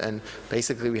introduce it. And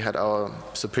basically we had our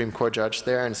Supreme Court judge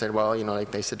there and said, well, you know,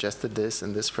 like they suggested this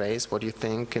and this phrase, what do you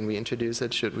think, can we introduce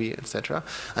it, should we, etc.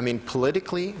 I mean,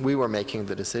 politically we were making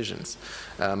the decisions.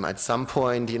 At some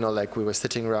point, you know, like we were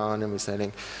sitting around and we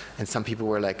saying, and some people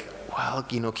were like, well,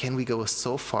 you know, can we go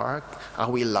so far?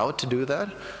 Are we allowed to do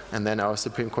that? And then our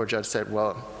Supreme Court judge said,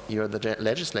 well, you're the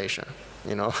legislature.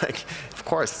 You know, like, of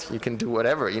course, you can do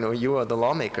whatever. You know, you are the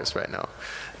lawmakers right now.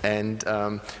 And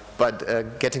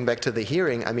but getting back to the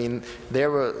hearing, I mean, there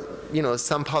were, you know,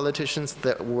 some politicians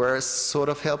that were sort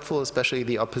of helpful, especially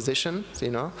the opposition,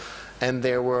 you know, and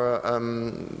there were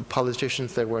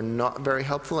politicians that were not very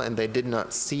helpful, and they did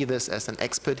not see this as an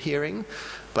expert hearing,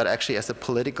 but actually as a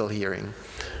political hearing.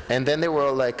 And then there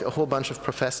were like a whole bunch of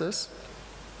professors.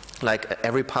 Like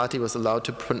every party was allowed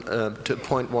to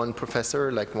appoint one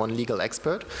professor, like one legal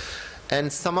expert.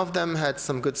 And some of them had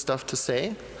some good stuff to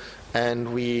say.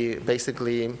 And we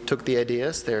basically took the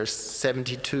ideas. There's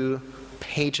 72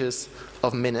 pages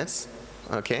of minutes,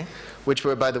 okay, which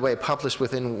were, by the way, published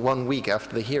within 1 week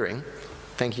after the hearing.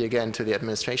 Thank you again to the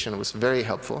administration. It was very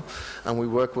helpful. And we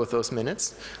worked with those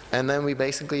minutes. And then we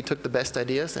basically took the best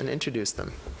ideas and introduced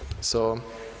them. So,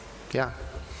 yeah.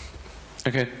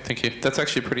 Okay, thank you. That's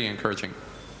actually pretty encouraging.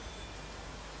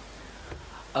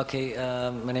 Okay,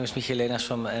 my name is Michiel Lenas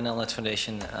from NLNet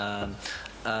Foundation.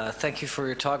 Thank you for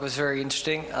your talk. It was very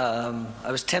interesting.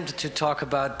 I was tempted to talk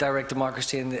about direct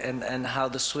democracy and how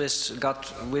the Swiss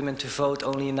got women to vote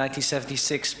only in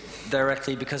 1976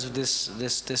 directly because of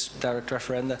this direct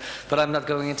referenda, but I'm not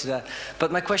going into that.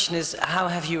 But my question is, how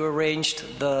have you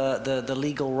arranged the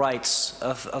legal rights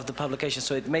of the publication?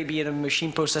 So it may be in a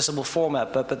machine processable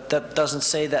format, but that doesn't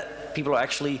say that people are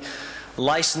actually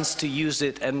licensed to use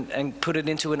it and put it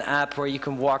into an app where you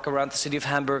can walk around the city of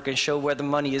Hamburg and show where the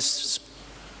money is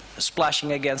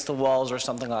splashing against the walls or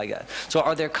something like that. So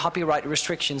are there copyright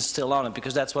restrictions still on it?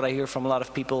 Because that's what I hear from a lot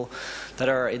of people that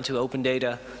are into open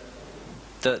data.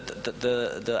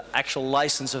 The actual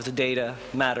license of the data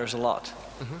matters a lot.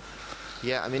 Mm-hmm.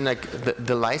 Yeah, I mean, like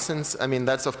the license, I mean,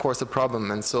 that's of course a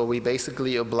problem. And so we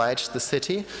basically obliged the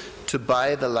city to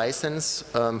buy the license,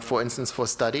 for instance, for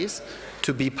studies,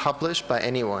 to be published by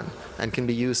anyone and can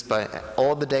be used by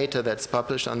all the data that's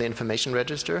published on the information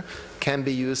register can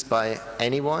be used by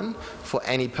anyone for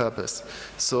any purpose.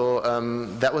 So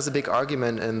that was a big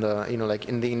argument in the, you know, like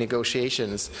in the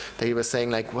negotiations. They were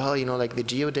saying like, well, you know, like the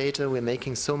geodata, we're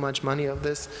making so much money of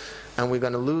this, and we're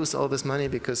going to lose all this money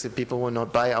because people will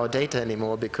not buy our data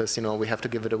anymore because, you know, we have to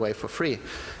give it away for free.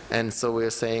 And so we were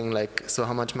saying like, so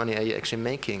how much money are you actually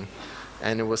making?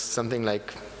 And it was something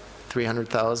like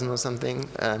 300,000 or something.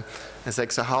 It's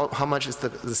like, so how much is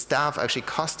the staff actually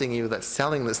costing you that's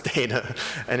selling this data?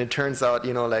 And it turns out,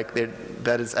 you know, like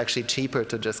that it's actually cheaper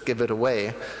to just give it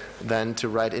away than to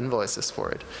write invoices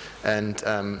for it.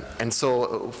 And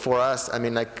so for us, I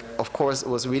mean, like, of course, it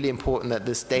was really important that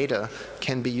this data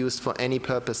can be used for any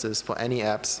purposes, for any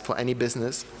apps, for any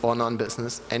business or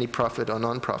non-business, any profit or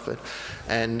non-profit.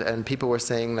 And people were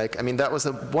saying, like, I mean, that was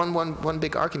one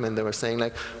big argument. They were saying,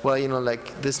 like, well, you know,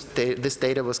 like this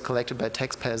data was collected by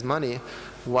taxpayers' money.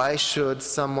 Why should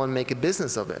someone make a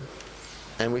business of it?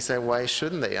 And we say, why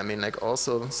shouldn't they? I mean, like,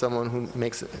 also someone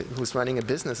who's running a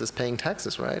business is paying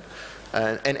taxes, right?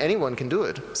 And anyone can do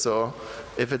it. So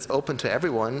if it's open to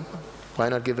everyone, why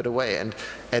not give it away? And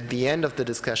at the end of the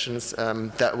discussions,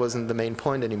 that wasn't the main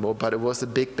point anymore, but it was a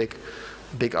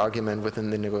big argument within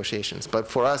the negotiations. But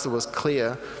for us, it was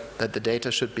clear that the data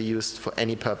should be used for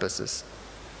any purposes,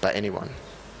 by anyone,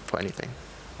 for anything.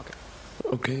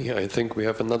 Okay, I think we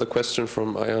have another question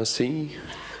from IRC.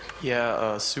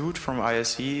 Yeah, Sud from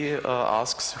ISE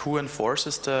asks, who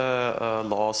enforces the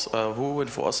laws? Who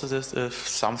enforces it if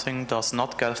something does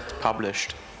not get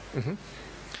published?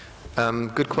 Mm-hmm.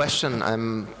 Good question.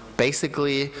 I'm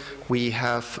Basically, we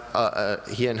have,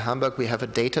 here in Hamburg, we have a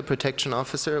data protection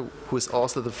officer who is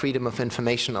also the freedom of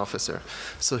information officer.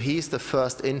 So he's the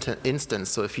first instance.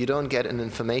 So if you don't get an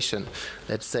information,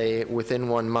 let's say within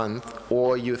 1 month,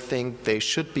 or you think there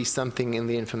should be something in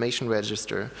the information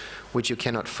register which you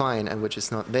cannot find and which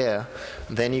is not there,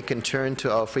 then you can turn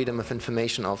to our freedom of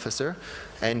information officer,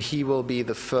 and he will be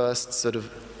the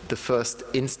first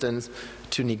instance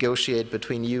to negotiate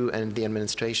between you and the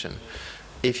administration.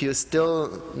 If you're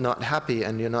still not happy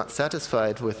and you're not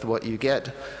satisfied with what you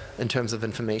get in terms of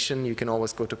information, you can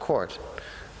always go to court.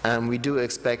 And we do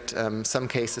expect some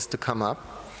cases to come up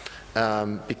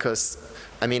because,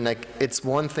 I mean, like, it's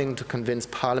one thing to convince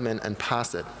Parliament and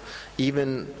pass it,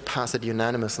 even pass it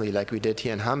unanimously like we did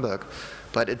here in Hamburg,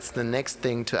 but it's the next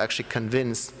thing to actually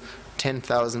convince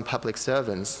 10,000 public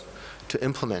servants to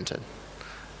implement it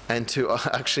and to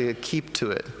actually keep to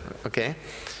it, okay?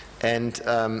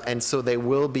 And so there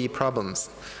will be problems.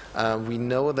 We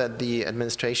know that the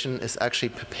administration is actually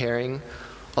preparing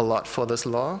a lot for this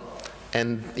law,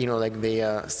 and like they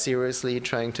are seriously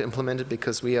trying to implement it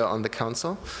because we are on the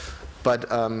council. But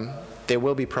there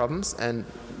will be problems, and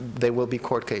there will be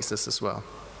court cases as well.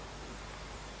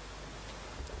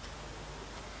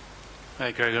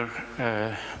 Hi, Gregor.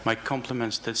 My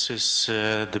compliments. This is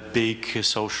the big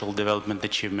social development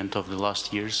achievement of the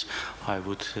last years, I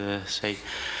would say.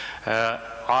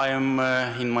 I am,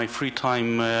 in my free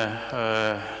time,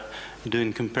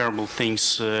 doing comparable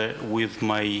things with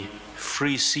my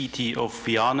free city of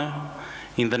Vianen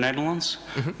in the Netherlands.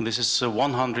 Mm-hmm. This is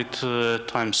 100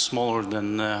 times smaller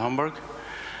than Hamburg.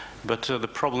 But the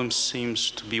problem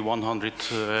seems to be 100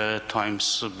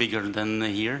 times bigger than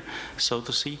here, so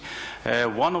to see.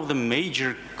 One of the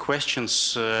major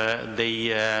questions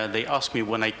they ask me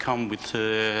when I come with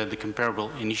the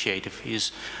comparable initiative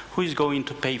is, who is going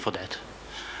to pay for that?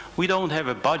 We don't have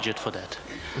a budget for that.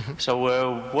 Mm-hmm.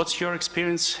 So what's your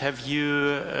experience? Have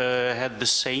you had the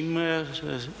same?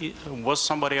 Was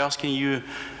somebody asking you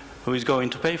who is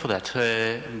going to pay for that?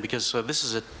 Because this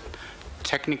is a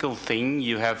technical thing.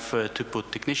 You have to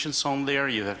put technicians on there,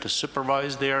 you have to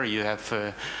supervise there, you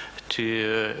have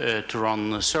to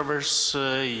run servers,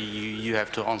 you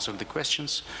have to answer the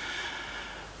questions.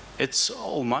 It's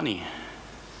all money.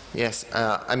 Yes,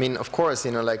 I mean, of course,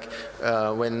 like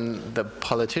when the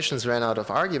politicians ran out of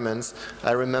arguments,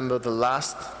 I remember the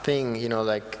last thing,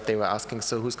 like they were asking,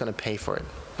 so who's going to pay for it?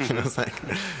 It's like,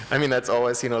 I mean, that's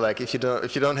always, like if you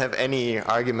don't have any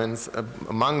arguments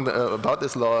about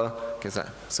this law,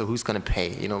 so who's going to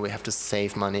pay? We have to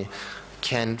save money,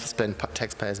 can't spend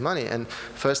taxpayers' money. And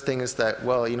first thing is that,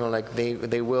 well, like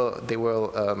there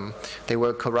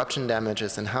were corruption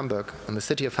damages in Hamburg, in the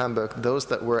city of Hamburg, those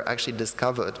that were actually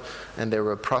discovered, and they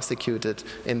were prosecuted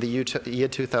in the year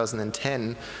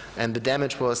 2010, and the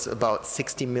damage was about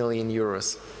 60 million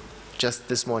euros, just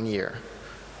this 1 year.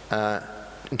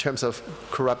 In terms of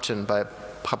corruption by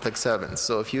public servants.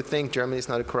 So if you think Germany is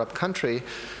not a corrupt country,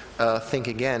 think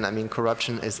again. I mean,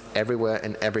 corruption is everywhere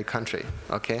in every country,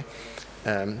 okay?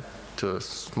 To a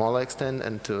smaller extent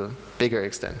and to a bigger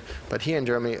extent. But here in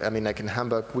Germany, I mean, like in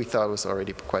Hamburg, we thought it was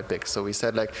already quite big. So we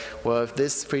said, like, well, if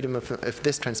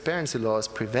this transparency law is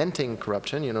preventing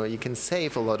corruption, you can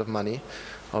save a lot of money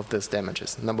of those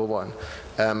damages, number one.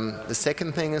 The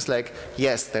second thing is, like,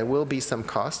 yes, there will be some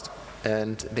cost,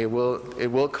 and it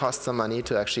will cost some money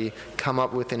to actually come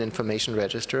up with an information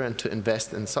register and to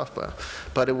invest in software.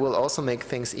 But it will also make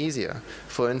things easier.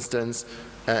 For instance,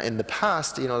 in the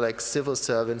past, like civil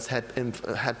servants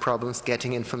had problems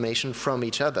getting information from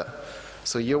each other.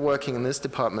 So you're working in this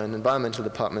department, environmental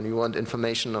department, you want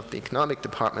information of the economic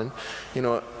department,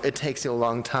 it takes you a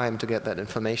long time to get that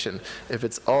information. If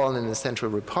it's all in a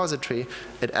central repository,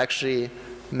 it actually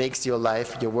makes your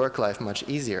work life much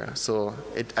easier. So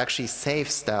it actually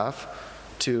saves staff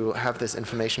to have this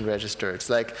information register. It's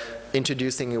like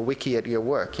introducing a wiki at your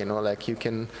work, like you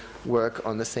can work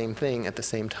on the same thing at the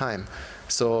same time.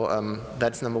 So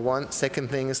that's number one. Second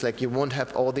thing is, like, you won't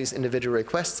have all these individual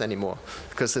requests anymore,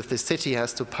 because if the city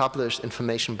has to publish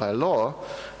information by law,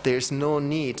 there's no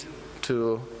need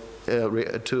to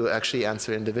actually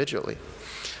answer individually.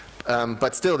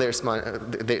 But still, there's money.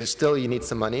 Still, you need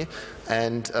some money,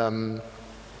 and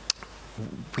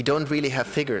we don't really have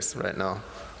figures right now.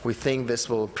 We think this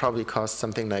will probably cost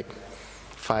something like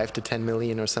 5 to 10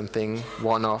 million or something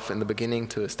one-off in the beginning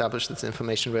to establish this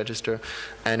information register,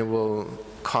 and it will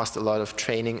cost a lot of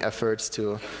training efforts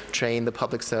to train the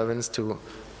public servants to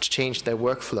change their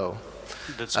workflow.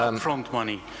 That's upfront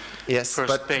money. Yes,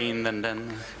 first paying and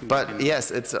then... But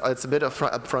yes, it's a bit of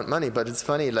upfront money, but it's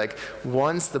funny, like,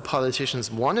 once the politicians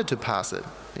wanted to pass it,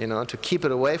 you know, to keep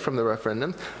it away from the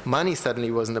referendum, money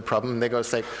suddenly wasn't a problem. They go,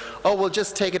 like, oh, we'll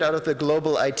just take it out of the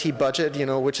global IT budget, you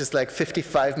know, which is like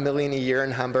 55 million a year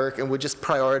in Hamburg, and we'll just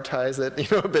prioritize it,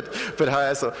 you know, a bit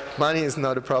higher. So money is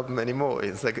not a problem anymore.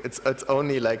 It's like, it's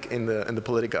only like in the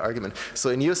political argument. So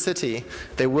in your city,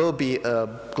 there will be a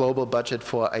global budget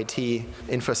for IT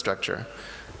infrastructure.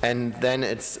 And then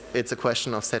it's a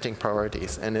question of setting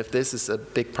priorities. And if this is a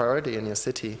big priority in your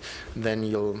city, then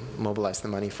you'll mobilize the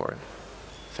money for it.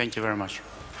 Thank you very much.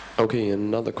 Okay,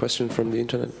 another question from the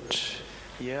internet.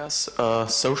 Yes,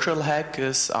 Social Hack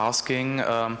is asking,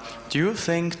 do you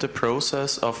think the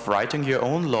process of writing your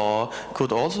own law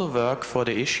could also work for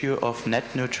the issue of net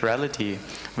neutrality,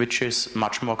 which is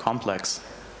much more complex?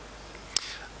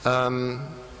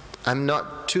 I'm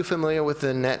not too familiar with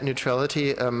the net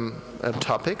neutrality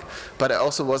topic, but I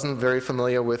also wasn't very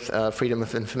familiar with freedom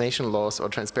of information laws or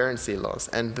transparency laws.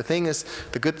 And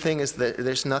the good thing is that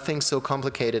there's nothing so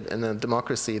complicated in a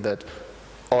democracy that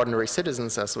ordinary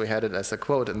citizens, as we had it as a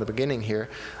quote in the beginning here,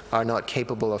 are not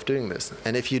capable of doing this.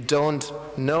 And if you don't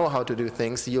know how to do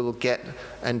things, you'll get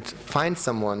and find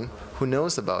someone who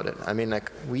knows about it. I mean,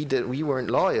 like, we weren't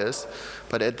lawyers,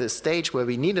 but at the stage where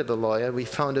we needed a lawyer, we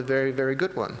found a very, very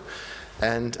good one.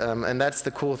 And that's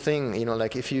the cool thing, you know,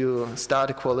 like, if you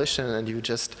start a coalition and you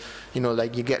just, you know,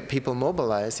 like, you get people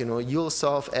mobilized, you know, you'll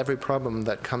solve every problem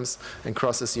that comes and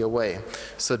crosses your way.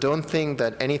 So don't think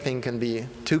that anything can be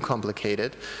too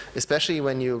complicated, especially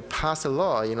when you pass a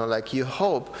law, you know, like, you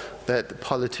hope that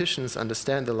politicians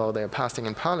understand the law they're passing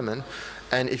in Parliament.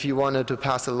 And if you wanted to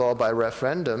pass a law by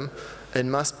referendum, it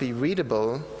must be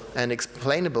readable and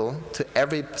explainable to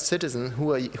every citizen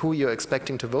who you're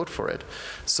expecting to vote for it.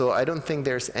 So I don't think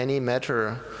there's any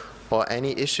matter or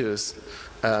any issues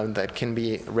that can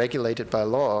be regulated by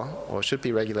law or should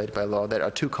be regulated by law that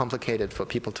are too complicated for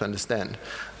people to understand.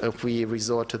 If we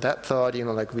resort to that thought, you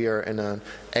know, like, we are in an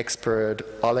expert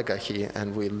oligarchy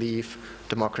and we leave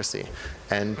democracy.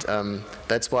 And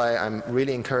that's why I'm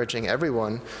really encouraging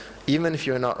everyone, even if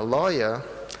you're not a lawyer,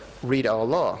 read our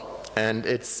law. And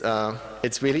it's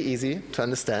really easy to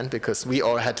understand because we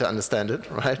all had to understand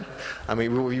it, right? I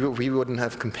mean, we wouldn't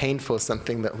have campaigned for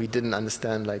something that we didn't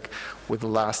understand, like with the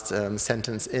last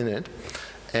sentence in it.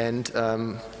 And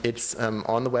it's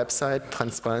on the website,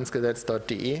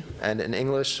 transparenzgesetz.de, and in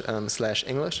English,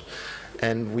 /English.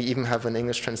 And we even have an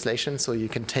English translation, so you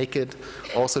can take it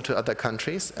also to other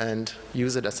countries and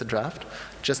use it as a draft,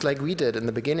 just like we did in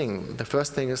the beginning. The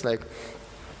first thing is, like,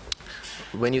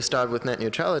 when you start with net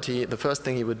neutrality, the first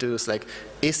thing you would do is, like,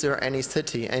 is there any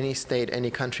city, any state, any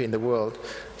country in the world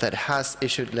that has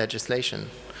issued legislation?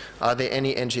 Are there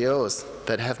any NGOs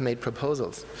that have made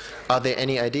proposals? Are there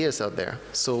any ideas out there?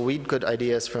 So we got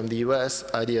ideas from the US,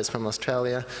 ideas from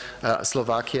Australia,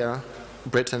 Slovakia,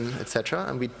 Britain, etc.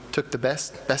 And we took the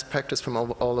best practice from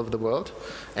all over the world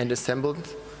and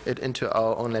assembled it into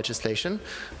our own legislation.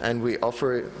 And we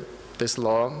offer this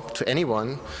law to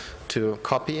anyone to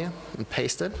copy and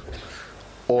paste it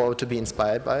or to be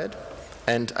inspired by it.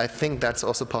 And I think that's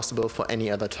also possible for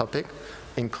any other topic,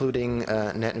 including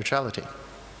net neutrality.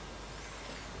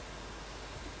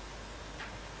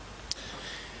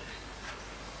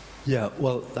 Yeah,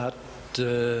 well, that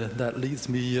leads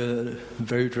me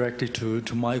very directly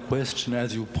to my question,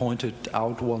 as you pointed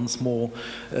out once more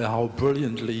how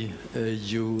brilliantly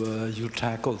you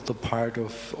tackled the part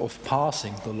of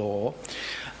passing the law.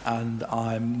 And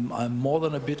I'm more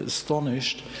than a bit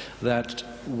astonished that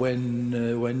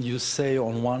when you say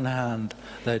on one hand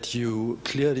that you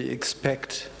clearly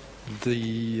expect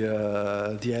the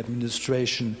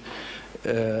administration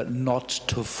not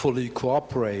to fully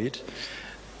cooperate,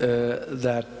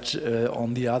 that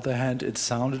on the other hand it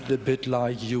sounded a bit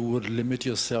like you would limit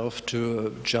yourself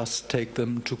to just take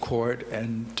them to court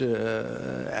and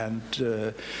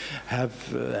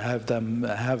have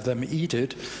them eat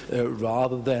it,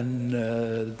 rather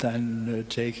than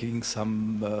taking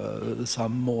some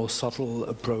more subtle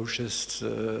approaches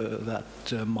that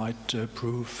might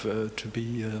prove to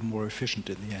be more efficient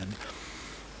in the end.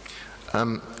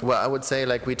 Well, I would say,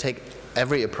 like, we take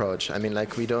every approach. I mean,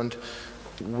 like, we don't.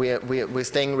 We're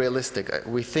staying realistic.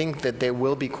 We think that there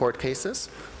will be court cases,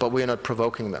 but we're not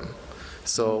provoking them.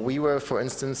 So we were, for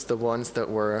instance, the ones that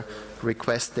were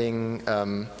requesting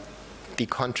the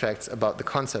contracts about the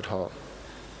concert hall.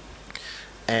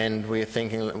 And we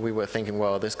were thinking,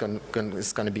 well, this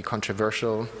is going to be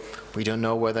controversial. We don't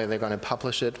know whether they're going to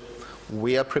publish it.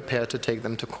 We are prepared to take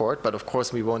them to court, but of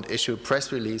course we won't issue a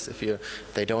press release if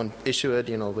they don't issue it.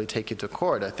 We'll take you to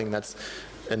court. I think that's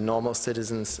a normal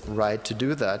citizen's right to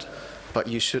do that. But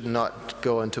you should not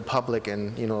go into public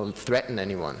and threaten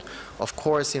anyone. Of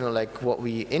course, like what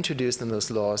we introduced in those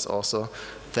laws also,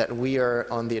 that we are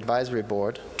on the advisory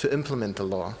board to implement the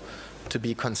law, to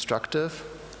be constructive,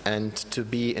 and to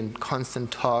be in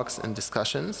constant talks and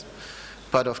discussions.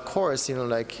 But of course,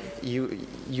 like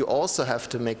you also have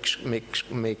to make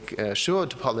sure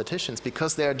to politicians,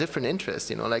 because there are different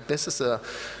interests. Like this is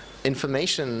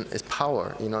information is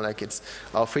power. Like it's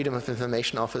our Freedom of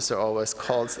Information officer always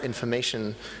calls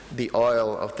information the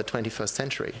oil of the 21st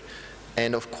century.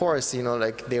 And of course,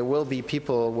 like there will be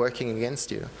people working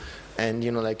against you, and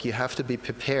like you have to be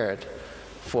prepared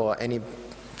for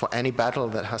any battle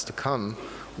that has to come,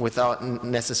 without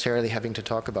necessarily having to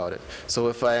talk about it. So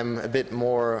if I'm a bit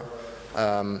more,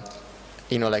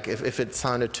 like if it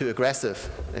sounded too aggressive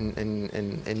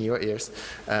in your ears,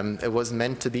 it was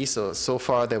meant to be so. So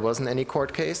far there wasn't any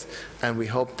court case, and we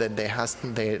hope that they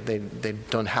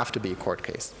don't have to be a court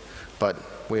case, but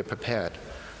we're prepared.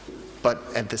 But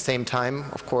at the same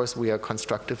time, of course, we are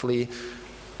constructively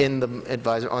on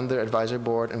the advisory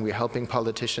board, and we're helping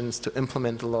politicians to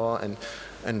implement the law,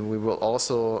 and we will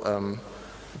also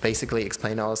basically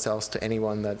explain ourselves to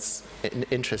anyone that's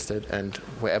interested, and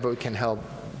wherever we can help,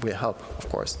 we'll help, of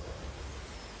course.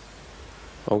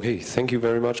 Okay, thank you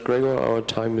very much, Gregor. Our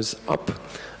time is up,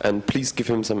 and please give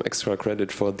him some extra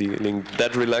credit for dealing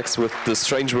that relaxed with the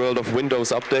strange world of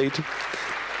Windows Update.